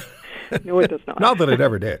 No, it does not. Not that it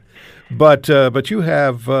ever did. But you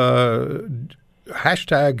have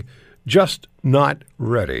hashtag just not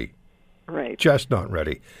ready. Right. Just not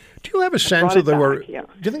ready. Do you have a sense that do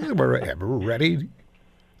you think they were ever ready?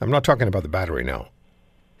 I'm not talking about the battery now.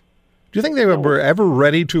 Do you think they were ever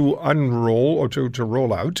ready to unroll or to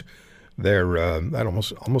roll out their? That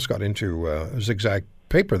almost got into zigzag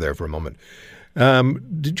paper there for a moment.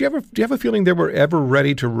 Do you have a feeling they were ever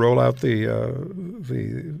ready to roll out the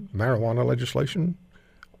marijuana legislation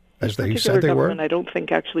as they said they were? I don't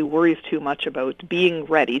think actually worries too much about being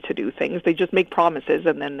ready to do things. They just make promises,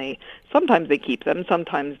 and then sometimes they keep them.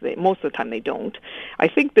 Most of the time they don't. I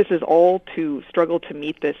think this is all to struggle to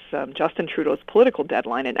meet this Justin Trudeau's political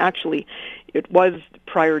deadline, and actually it was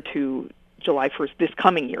prior to July 1st this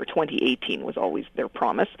coming year. 2018 was always their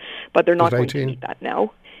promise, but they're not going to meet that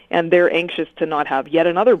now. And they're anxious to not have yet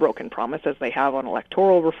another broken promise, as they have on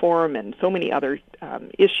electoral reform and so many other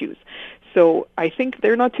issues. So I think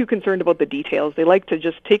they're not too concerned about the details. They like to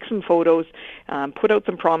just take some photos, put out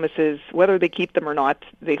some promises. Whether they keep them or not,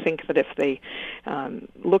 they think that if they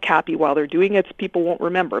look happy while they're doing it, people won't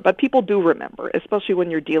remember. But people do remember, especially when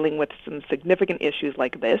you're dealing with some significant issues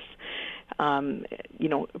like this.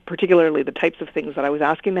 Particularly the types of things that I was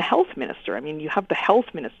asking the health minister. I mean, you have the health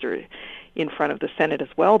minister in front of the Senate as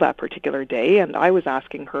well that particular day, and I was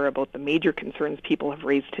asking her about the major concerns people have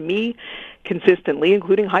raised to me consistently,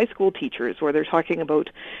 including high school teachers, where they're talking about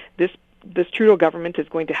this Trudeau government is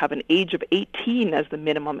going to have an age of 18 as the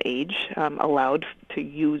minimum age allowed to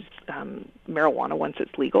use marijuana once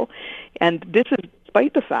it's legal. And this is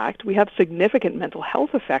despite the fact we have significant mental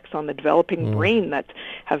health effects on the developing brain that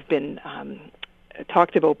have been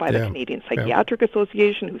talked about by the Canadian Psychiatric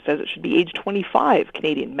Association, who says it should be age 25.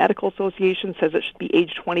 Canadian Medical Association says it should be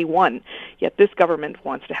age 21. Yet this government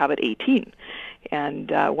wants to have it 18. And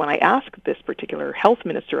when I asked this particular health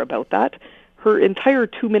minister about that, her entire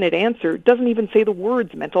 2-minute answer doesn't even say the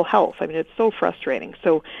words mental health. I mean, it's so frustrating.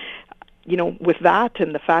 So, with that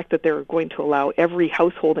and the fact that they're going to allow every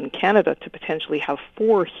household in Canada to potentially have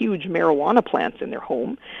 4 huge marijuana plants in their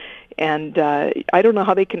home, and I don't know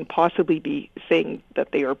how they can possibly be saying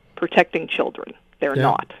that they are protecting children. They're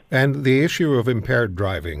not. And the issue of impaired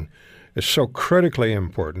driving is so critically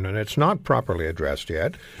important, and it's not properly addressed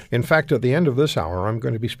yet. In fact, at the end of this hour, I'm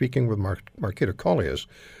going to be speaking with Marquita Collias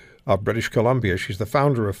of British Columbia. She's the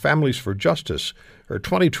founder of Families for Justice. Her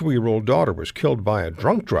 22-year-old daughter was killed by a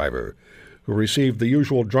drunk driver who received the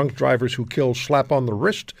usual drunk drivers who kill slap on the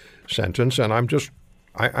wrist sentence. And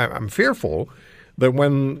I'm fearful that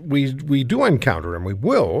when we do encounter, and we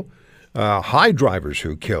will, high drivers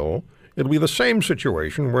who kill, it'll be the same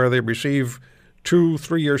situation where they receive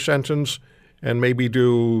 2-3 year sentence and maybe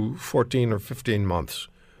do 14 or 15 months.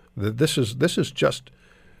 This is just.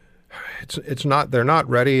 It's not. They're not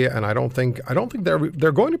ready, and I don't think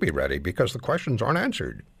they're going to be ready because the questions aren't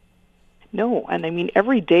answered. No, and I mean,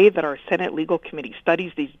 every day that our Senate Legal Committee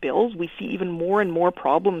studies these bills, we see even more and more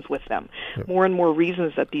problems with them, more and more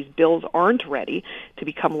reasons that these bills aren't ready to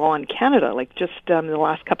become law in Canada. Like just in the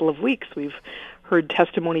last couple of weeks, we've heard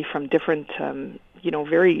testimony from different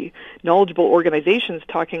very knowledgeable organizations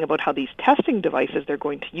talking about how these testing devices they're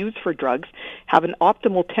going to use for drugs have an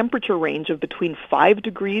optimal temperature range of between 5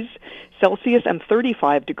 degrees Celsius and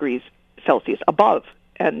 35 degrees Celsius above.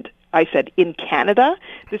 And I said, in Canada?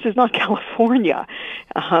 This is not California.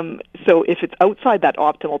 So if it's outside that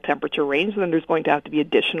optimal temperature range, then there's going to have to be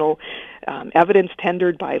additional evidence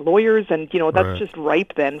tendered by lawyers. And, that's just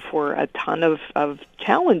ripe then for a ton of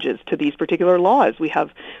challenges to these particular laws. We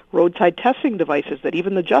have roadside testing devices that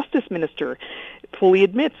even the Justice Minister fully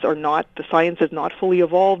admits the science is not fully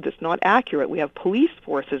evolved, it's not accurate. We have police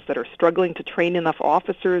forces that are struggling to train enough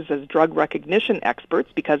officers as drug recognition experts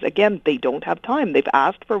because, again, they don't have time. They've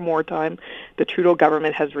asked for more time. The Trudeau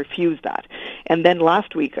government has refused that. And then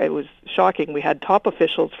last week, it was shocking. We had top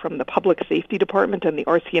officials from the Public Safety Department and the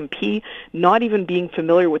RCMP not even being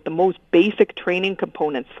familiar with the most basic training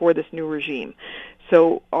components for this new regime.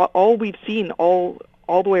 So all we've seen all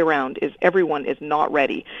the way around is everyone is not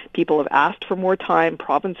ready. People have asked for more time.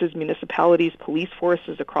 Provinces, municipalities, police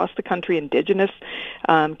forces across the country, Indigenous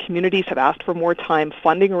communities have asked for more time.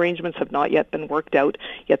 Funding arrangements have not yet been worked out,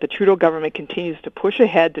 yet the Trudeau government continues to push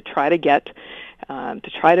ahead to try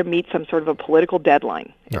to meet some sort of a political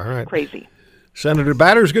deadline. It's crazy. Senator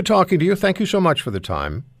Batters, good talking to you. Thank you so much for the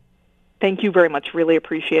time. Thank you very much. Really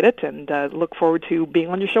appreciate it, and look forward to being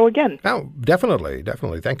on your show again. Oh, definitely.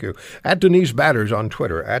 Thank you. At Denise Batters on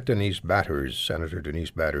Twitter, at Denise Batters, Senator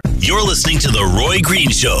Denise Batters. You're listening to The Roy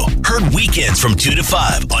Green Show, heard weekends from 2 to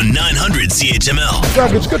 5 on 900 CHML.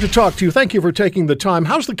 Doug, it's good to talk to you. Thank you for taking the time.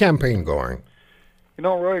 How's the campaign going?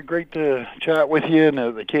 Roy, great to chat with you, and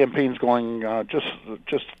the campaign's going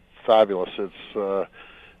just fabulous.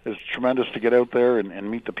 It's tremendous to get out there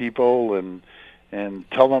and meet the people and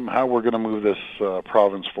tell them how we're going to move this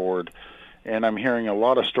province forward. And I'm hearing a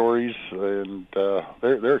lot of stories, and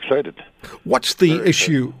they're excited. What's the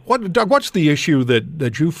issue? Doug, what's the issue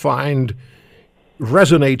that you find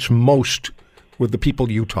resonates most with the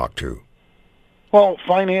people you talk to? Well,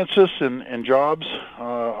 finances and jobs,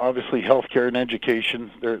 obviously healthcare and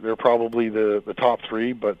education, they're probably the top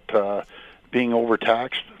three, but being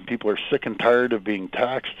overtaxed. People are sick and tired of being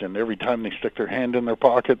taxed, and every time they stick their hand in their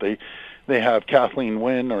pocket, they have Kathleen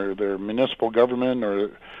Wynne or their municipal government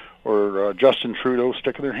or Justin Trudeau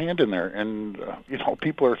sticking their hand in there, and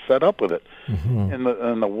people are fed up with it. Mm-hmm.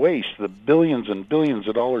 And the waste, the billions and billions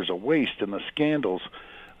of dollars of waste, and the scandals.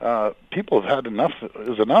 People have had enough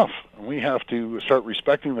is enough. We have to start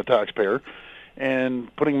respecting the taxpayer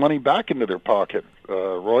and putting money back into their pocket.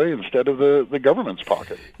 Roy, instead of the government's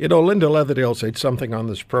pocket. You know, Linda Leatherdale said something on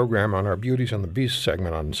this program on our Beauties and the Beast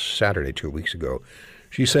segment on Saturday 2 weeks ago.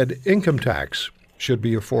 She said income tax should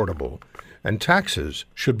be affordable and taxes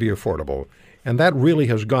should be affordable. And that really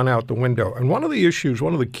has gone out the window. And one of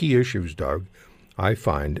the key issues, Doug, I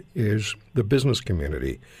find, is the business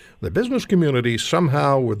community. The business community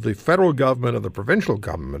somehow with the federal government and the provincial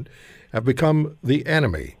government have become the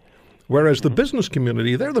enemy. Whereas the business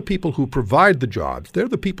community, they're the people who provide the jobs. They're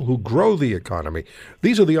the people who grow the economy.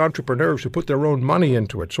 These are the entrepreneurs who put their own money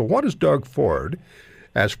into it. So what does Doug Ford,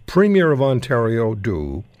 as Premier of Ontario,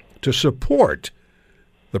 do to support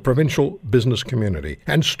the provincial business community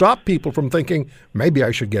and stop people from thinking, maybe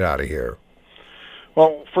I should get out of here?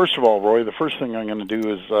 Well, first of all, Roy, the first thing I'm going to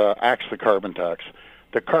do is axe the carbon tax.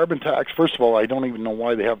 The carbon tax, first of all, I don't even know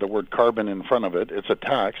why they have the word carbon in front of it. It's a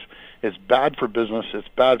tax. It's bad for business. It's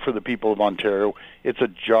bad for the people of Ontario. It's a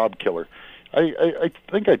job killer. I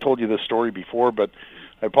think I told you this story before, but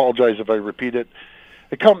I apologize if I repeat it.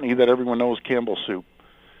 A company that everyone knows, Campbell Soup,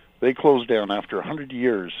 they closed down after 100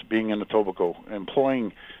 years being in Etobicoke,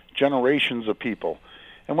 employing generations of people.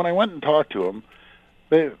 And when I went and talked to them,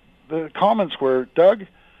 the comments were, Doug,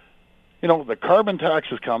 you know, the carbon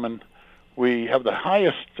tax is coming. We have the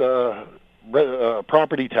highest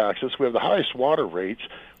property taxes. We have the highest water rates,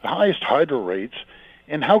 the highest hydro rates.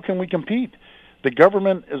 And how can we compete? The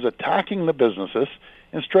government is attacking the businesses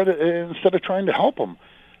instead of trying to help them.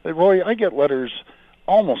 Roy, I get letters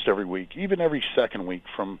almost every week, even every second week,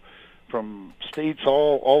 from states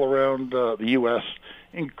all around the U.S.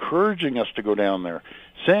 encouraging us to go down there,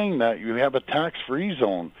 saying that you have a tax-free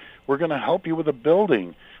zone. We're going to help you with a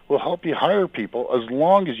building. We'll help you hire people as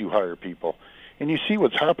long as you hire people. And you see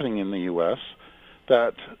what's happening in the U.S.,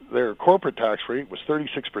 that their corporate tax rate was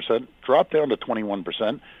 36%, dropped down to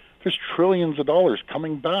 21%. There's trillions of dollars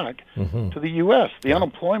coming back to the U.S. The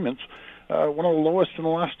unemployment's one of the lowest in the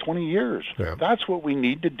last 20 years. Yeah. That's what we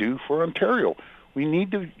need to do for Ontario. We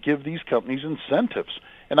need to give these companies incentives.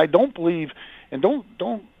 And I don't believe, I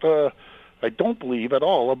don't believe at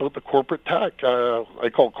all about the corporate tax. I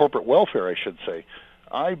call it corporate welfare, I should say.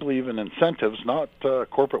 I believe in incentives, not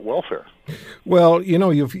corporate welfare. Well, you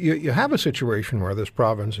know, you have a situation where this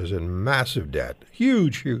province is in massive debt,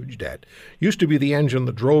 huge debt. Used to be the engine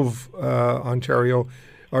that drove Ontario,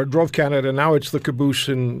 or drove Canada. Now it's the caboose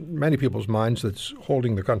in many people's minds that's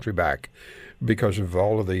holding the country back because of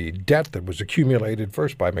all of the debt that was accumulated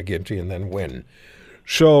first by McGuinty and then Wynne.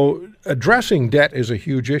 So addressing debt is a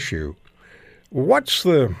huge issue. What's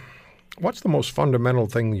the most fundamental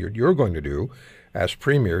thing you're going to do as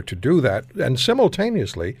Premier to do that and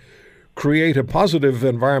simultaneously create a positive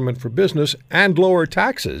environment for business and lower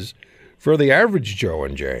taxes for the average Joe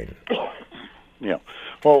and Jane? Yeah.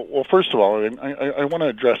 Well, first of all, I want to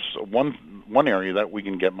address one area that we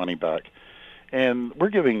can get money back. And we're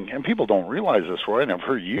giving, and people don't realize this, Roy, and I've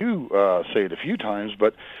heard you say it a few times,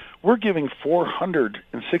 but we're giving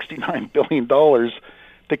 $469 billion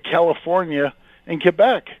to California and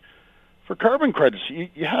Quebec for carbon credits.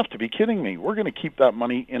 You have to be kidding me. We're going to keep that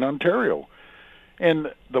money in Ontario.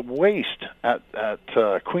 And the waste at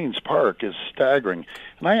Queen's Park is staggering.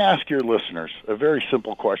 And I ask your listeners a very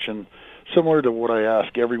simple question, similar to what I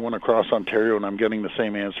ask everyone across Ontario, and I'm getting the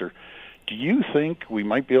same answer. Do you think we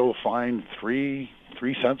might be able to find 3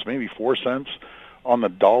 cents, maybe 4 cents on the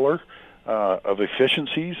dollar of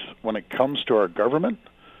efficiencies when it comes to our government?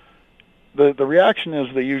 The reaction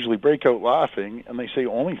is they usually break out laughing, and they say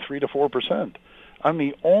only 3 to 4%. I'm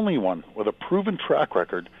the only one with a proven track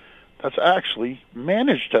record that's actually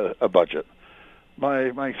managed a budget.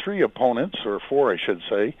 My 3 opponents, or 4 I should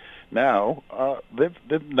say, now,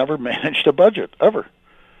 they've never managed a budget, ever.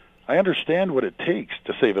 I understand what it takes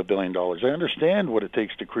to save $1 billion. I understand what it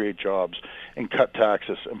takes to create jobs and cut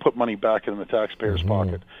taxes and put money back in the taxpayer's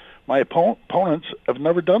pocket. My opponents have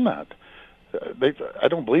never done that. I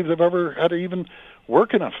don't believe they've ever had to even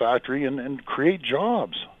work in a factory and create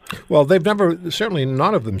jobs. Well, certainly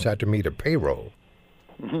none of them's had to meet a payroll.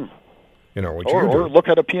 You know, or look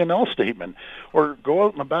at a P&L statement, or go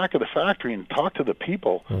out in the back of the factory and talk to the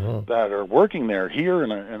people that are working there here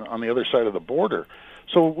and on the other side of the border.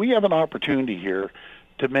 So we have an opportunity here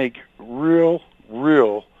to make real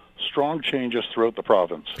strong changes throughout the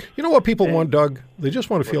province. You know what people want, Doug? They just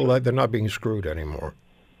want to feel like they're not being screwed anymore.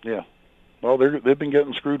 Yeah. Well, they've been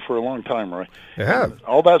getting screwed for a long time, Roy. They have. And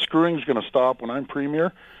all that screwing is going to stop when I'm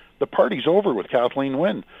Premier. The party's over with Kathleen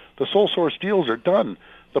Wynne. The sole source deals are done.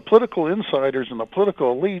 The political insiders and the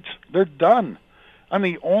political elites, they're done. I'm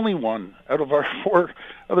the only one out of our 4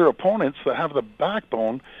 other opponents that have the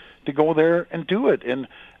backbone to go there and do it. And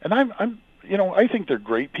I'm I think they're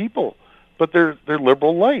great people, but they're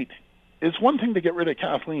Liberal light. It's one thing to get rid of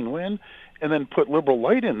Kathleen Wynne and then put Liberal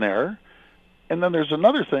light in there, and then there's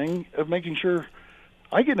another thing of making sure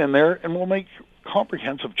I get in there and we'll make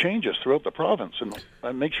comprehensive changes throughout the province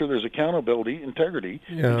and make sure there's accountability, integrity,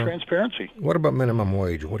 and transparency. What about minimum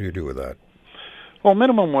wage? What do you do with that? Well,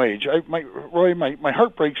 minimum wage. Roy, my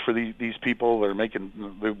heart breaks for these people. They were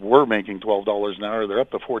making $12 an hour. They're up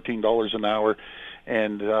to $14 an hour.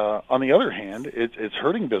 And on the other hand, it's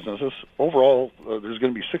hurting businesses. Overall, there's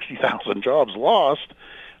going to be 60,000 jobs lost.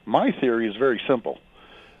 My theory is very simple.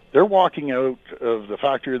 They're walking out of the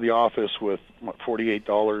factory or the office with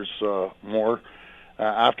 $48 more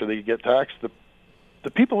after they get taxed.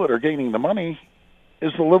 The people that are gaining the money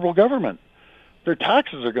is the Liberal government. Their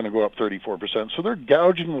taxes are going to go up 34%, so they're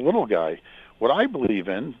gouging the little guy. What I believe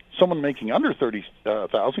in, someone making under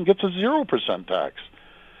 $30,000 gets a 0% tax.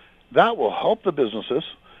 That will help the businesses.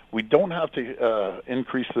 We don't have to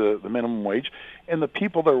increase the minimum wage, and the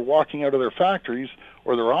people that are walking out of their factories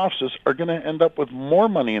or their offices are going to end up with more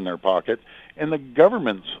money in their pocket, and the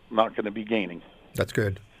government's not going to be gaining. That's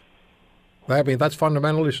good. I mean, that's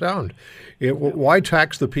fundamentally sound. Why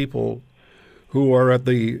tax the people who are at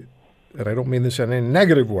the, and I don't mean this in a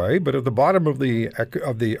negative way, but at the bottom of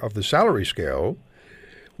the salary scale?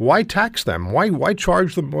 Why tax them? Why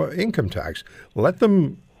charge them income tax? Let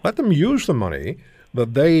them use the money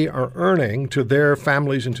that they are earning to their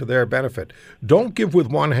families and to their benefit. Don't give with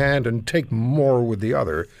one hand and take more with the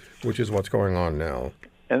other, which is what's going on now.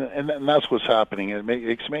 And that's what's happening. It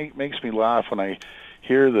makes me laugh when I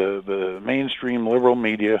hear the mainstream Liberal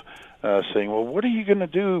media saying, well, what are you going to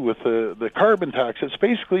do with the carbon tax? It's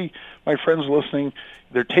basically, my friends listening,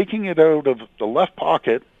 they're taking it out of the left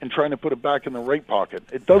pocket and trying to put it back in the right pocket.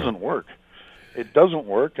 It doesn't work. It doesn't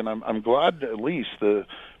work, and I'm glad at least the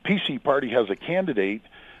PC party has a candidate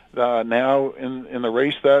now in the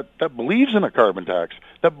race that believes in a carbon tax,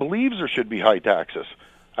 that believes there should be high taxes.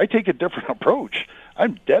 I take a different approach.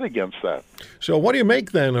 I'm dead against that. So what do you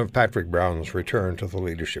make then of Patrick Brown's return to the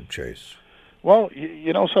leadership chase? Well,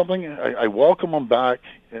 you know something? I welcome him back.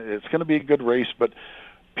 It's going to be a good race, but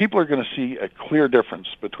people are going to see a clear difference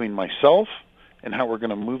between myself and how we're going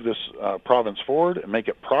to move this province forward and make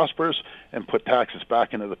it prosperous and put taxes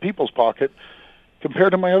back into the people's pocket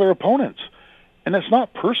compared to my other opponents. And it's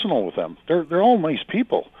not personal with them. They're all nice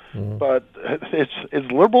people. Mm-hmm. But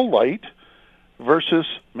it's Liberal light versus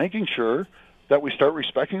making sure that we start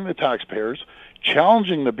respecting the taxpayers,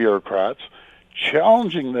 challenging the bureaucrats,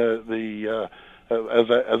 challenging the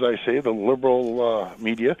as I say, the Liberal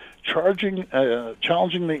media, challenging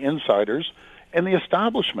the insiders and the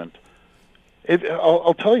establishment.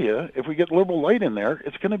 I'll tell you, if we get Liberal light in there,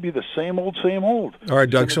 it's going to be the same old, same old. All right,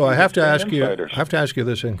 Doug. So I have to ask you. I have to ask you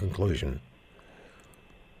this in conclusion.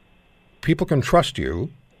 People can trust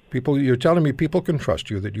you. You're telling me people can trust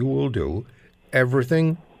you that you will do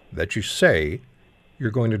everything that you say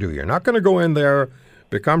you're going to do. You're not going to go in there,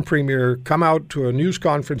 become premier, come out to a news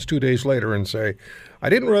conference 2 days later and say, "I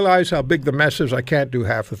didn't realize how big the mess is. I can't do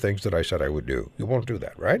half the things that I said I would do." You won't do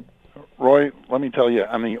that, right? Roy, let me tell you,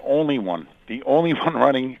 I'm the only one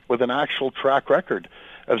running with an actual track record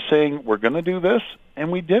of saying we're going to do this,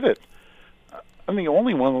 and we did it. I'm the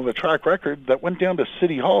only one with a track record that went down to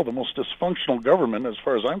City Hall, the most dysfunctional government, as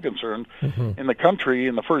far as I'm concerned, in the country.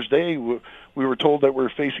 In the first day, we were told that we're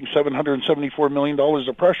facing $774 million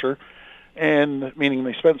of pressure, and meaning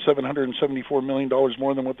they spent $774 million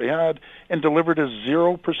more than what they had and delivered a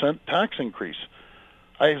 0% tax increase.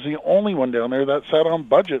 I was the only one down there that sat on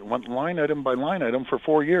budget, went line item by line item for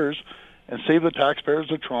 4 years, and saved the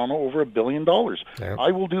taxpayers of Toronto over $1 billion. Yeah.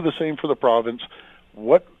 I will do the same for the province.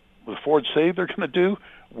 What the Fords say they're going to do,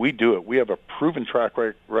 we do it. We have a proven track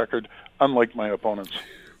record, unlike my opponents.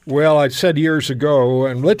 Well, I said years ago,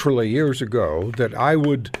 and literally years ago, that I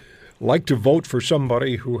would like to vote for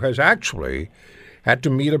somebody who has actually had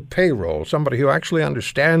to meet a payroll, somebody who actually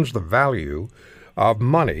understands the value of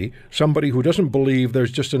money, somebody who doesn't believe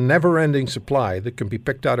there's just a never-ending supply that can be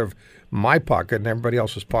picked out of my pocket and everybody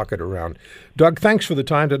else's pocket around. Doug, thanks for the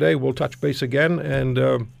time today. We'll touch base again,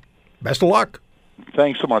 and best of luck.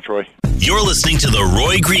 Thanks so much, Roy. You're listening to The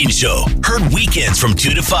Roy Green Show, heard weekends from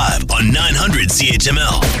 2 to 5 on 900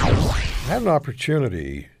 CHML. I had an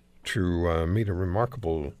opportunity to meet a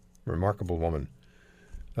remarkable woman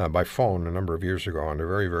by phone a number of years ago under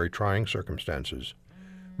very, very trying circumstances.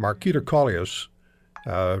 Marquita Collius'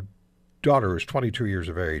 daughter is 22 years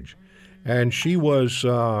of age, and she was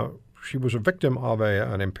a victim of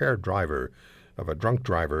an impaired driver, of a drunk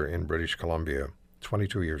driver in British Columbia,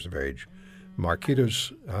 22 years of age.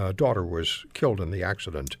 Marquita's daughter was killed in the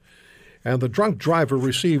accident, and the drunk driver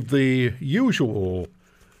received the usual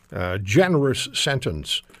generous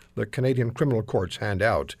sentence that Canadian criminal courts hand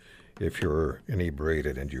out if you're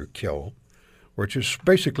inebriated and you kill, which is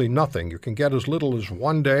basically nothing. You can get as little as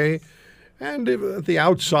 1 day, and at the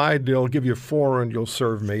outside they'll give you 4 and you'll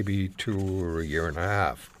serve maybe 2 or a year and a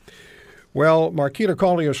half. Well, Marquita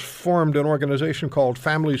Cawley has formed an organization called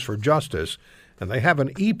Families for Justice, and they have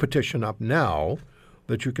an e-petition up now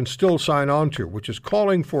that you can still sign on to, which is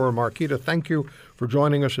calling for, Marquita, thank you for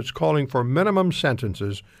joining us, it's calling for minimum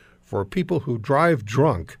sentences for people who drive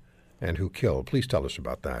drunk and who kill. Please tell us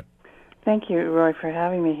about that. Thank you, Roy, for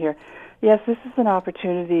having me here. Yes, this is an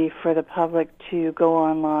opportunity for the public to go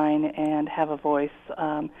online and have a voice.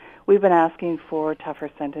 We've been asking for tougher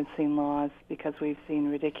sentencing laws because we've seen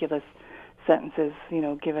ridiculous sentences,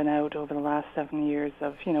 given out over the last 7 years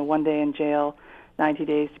of, 1 day in jail, 90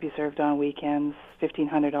 days to be served on weekends,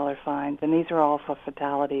 $1,500 fines, and these are all for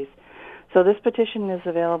fatalities. So this petition is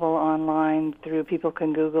available online through, people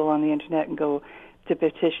can Google on the internet and go to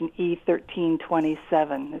petition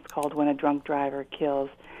E1327. It's called When a Drunk Driver Kills.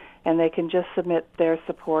 And they can just submit their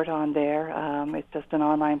support on there. It's just an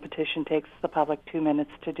online petition, takes the public 2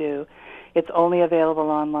 minutes to do. It's only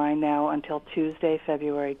available online now until Tuesday,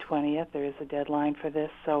 February 20th. There is a deadline for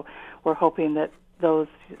this, so we're hoping that those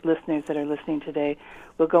listeners that are listening today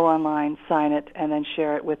will go online, sign it, and then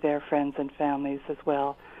share it with their friends and families as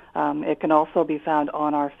well. It can also be found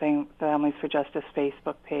on our Families for Justice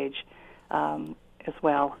Facebook page as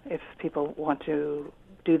well, if people want to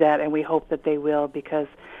do that, and we hope that they will, because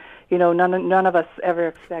none of us ever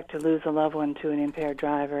expect to lose a loved one to an impaired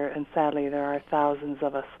driver, and sadly there are thousands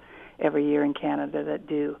of us every year in Canada that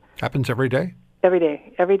do. Happens every day? Every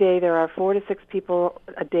day. Every day there are 4 to 6 people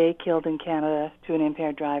a day killed in Canada to an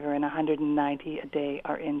impaired driver, and 190 a day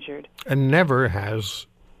are injured. And never has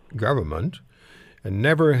government and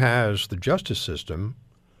never has the justice system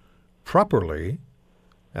properly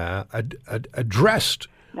addressed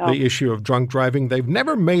the issue of drunk driving. They've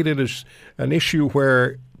never made it as an issue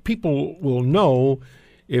where people will know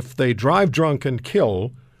if they drive drunk and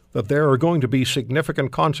kill that there are going to be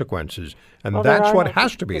significant consequences, and that's what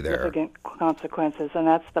has to be there. Significant consequences, and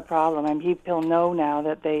that's the problem. I mean, people know now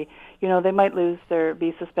that they might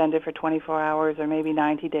be suspended for 24 hours or maybe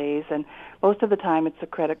 90 days, and most of the time it's a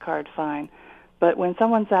credit card fine. But when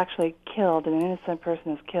someone's actually killed, and an innocent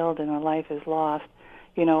person is killed and a life is lost,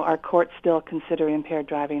 our courts still consider impaired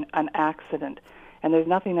driving an accident. And there's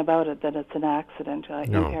nothing about it that it's an accident.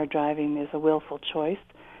 No. Impaired driving is a willful choice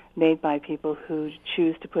made by people who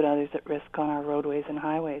choose to put others at risk on our roadways and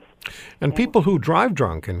highways. And people who drive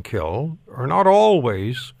drunk and kill are not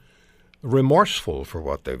always remorseful for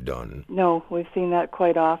what they've done. No, we've seen that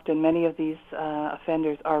quite often. Many of these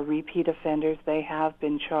offenders are repeat offenders. They have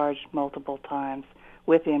been charged multiple times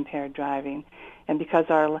with impaired driving. And because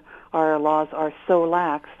our laws are so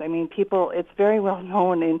lax, I mean, it's very well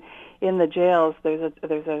known in the jails,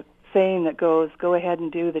 there's a saying that goes, go ahead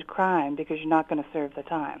and do the crime because you're not going to serve the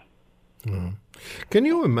time. Mm. Can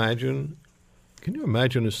you imagine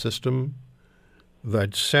a system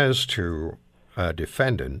that says to a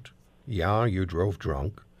defendant, yeah, you drove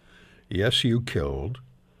drunk, yes, you killed,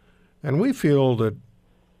 and we feel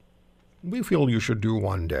you should do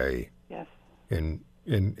 1 day yes. in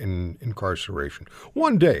incarceration.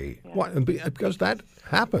 1 day, yeah. Because that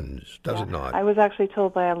happens, does it not? I was actually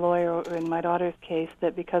told by a lawyer in my daughter's case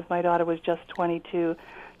that because my daughter was just 22,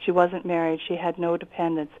 she wasn't married, she had no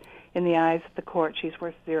dependents. In the eyes of the court, she's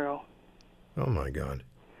worth 0. Oh my God!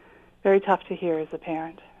 Very tough to hear as a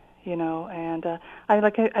parent, And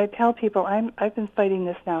I tell people, I've been fighting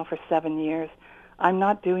this now for 7 years. I'm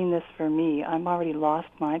not doing this for me. I'm already lost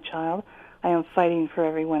my child. I am fighting for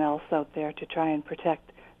everyone else out there to try and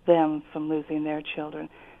protect them from losing their children,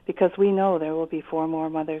 because we know there will be 4 more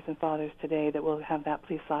mothers and fathers today that will have that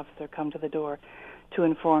police officer come to the door to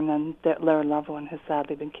inform them that their loved one has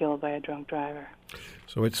sadly been killed by a drunk driver.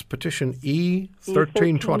 So it's petition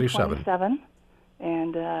E1327.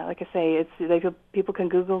 And like I say, people can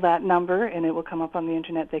Google that number and it will come up on the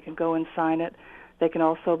internet. They can go and sign it. They can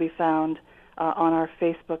also be found on our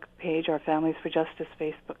Facebook page, our Families for Justice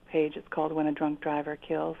Facebook page. It's called When a Drunk Driver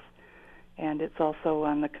Kills. And it's also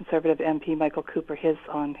on the Conservative MP Michael Cooper,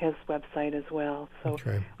 on his website as well. So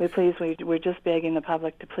we're just begging the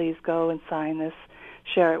public to please go and sign this,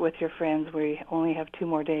 share it with your friends. We only have 2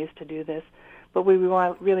 more days to do this. But we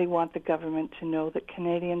really want the government to know that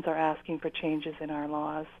Canadians are asking for changes in our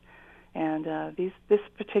laws. And this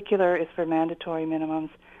particular is for mandatory minimums.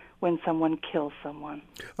 when someone kills someone.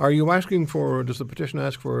 Are you asking for, does the petition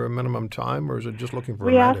ask for a minimum time, or is it just looking for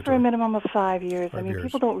We a ask mandatory? for a minimum of 5 years. 5 years.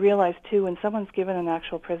 People don't realize, too, when someone's given an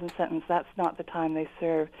actual prison sentence, that's not the time they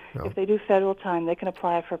serve. No. If they do federal time, they can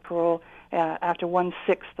apply for parole after 1/6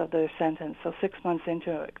 of their sentence. So 6 months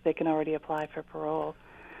into it, they can already apply for parole.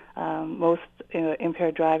 Most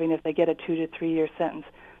impaired driving, if they get a 2 to 3 year sentence,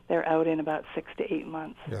 they're out in about 6 to 8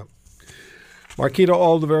 months. Yeah. Marquita,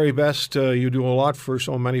 all the very best. You do a lot for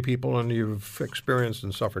so many people, and you've experienced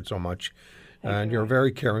and suffered so much. And you're a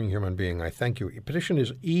very caring human being. I thank you. Your petition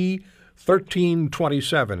is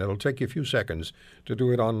E1327. It'll take you a few seconds to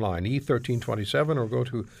do it online. E1327, or go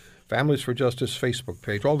to Families for Justice Facebook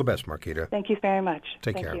page. All the best, Marquita. Thank you very much.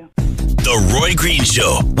 Take Thank care. you. The Roy Green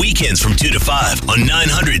Show, weekends from 2 to 5 on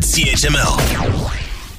 900 CHML.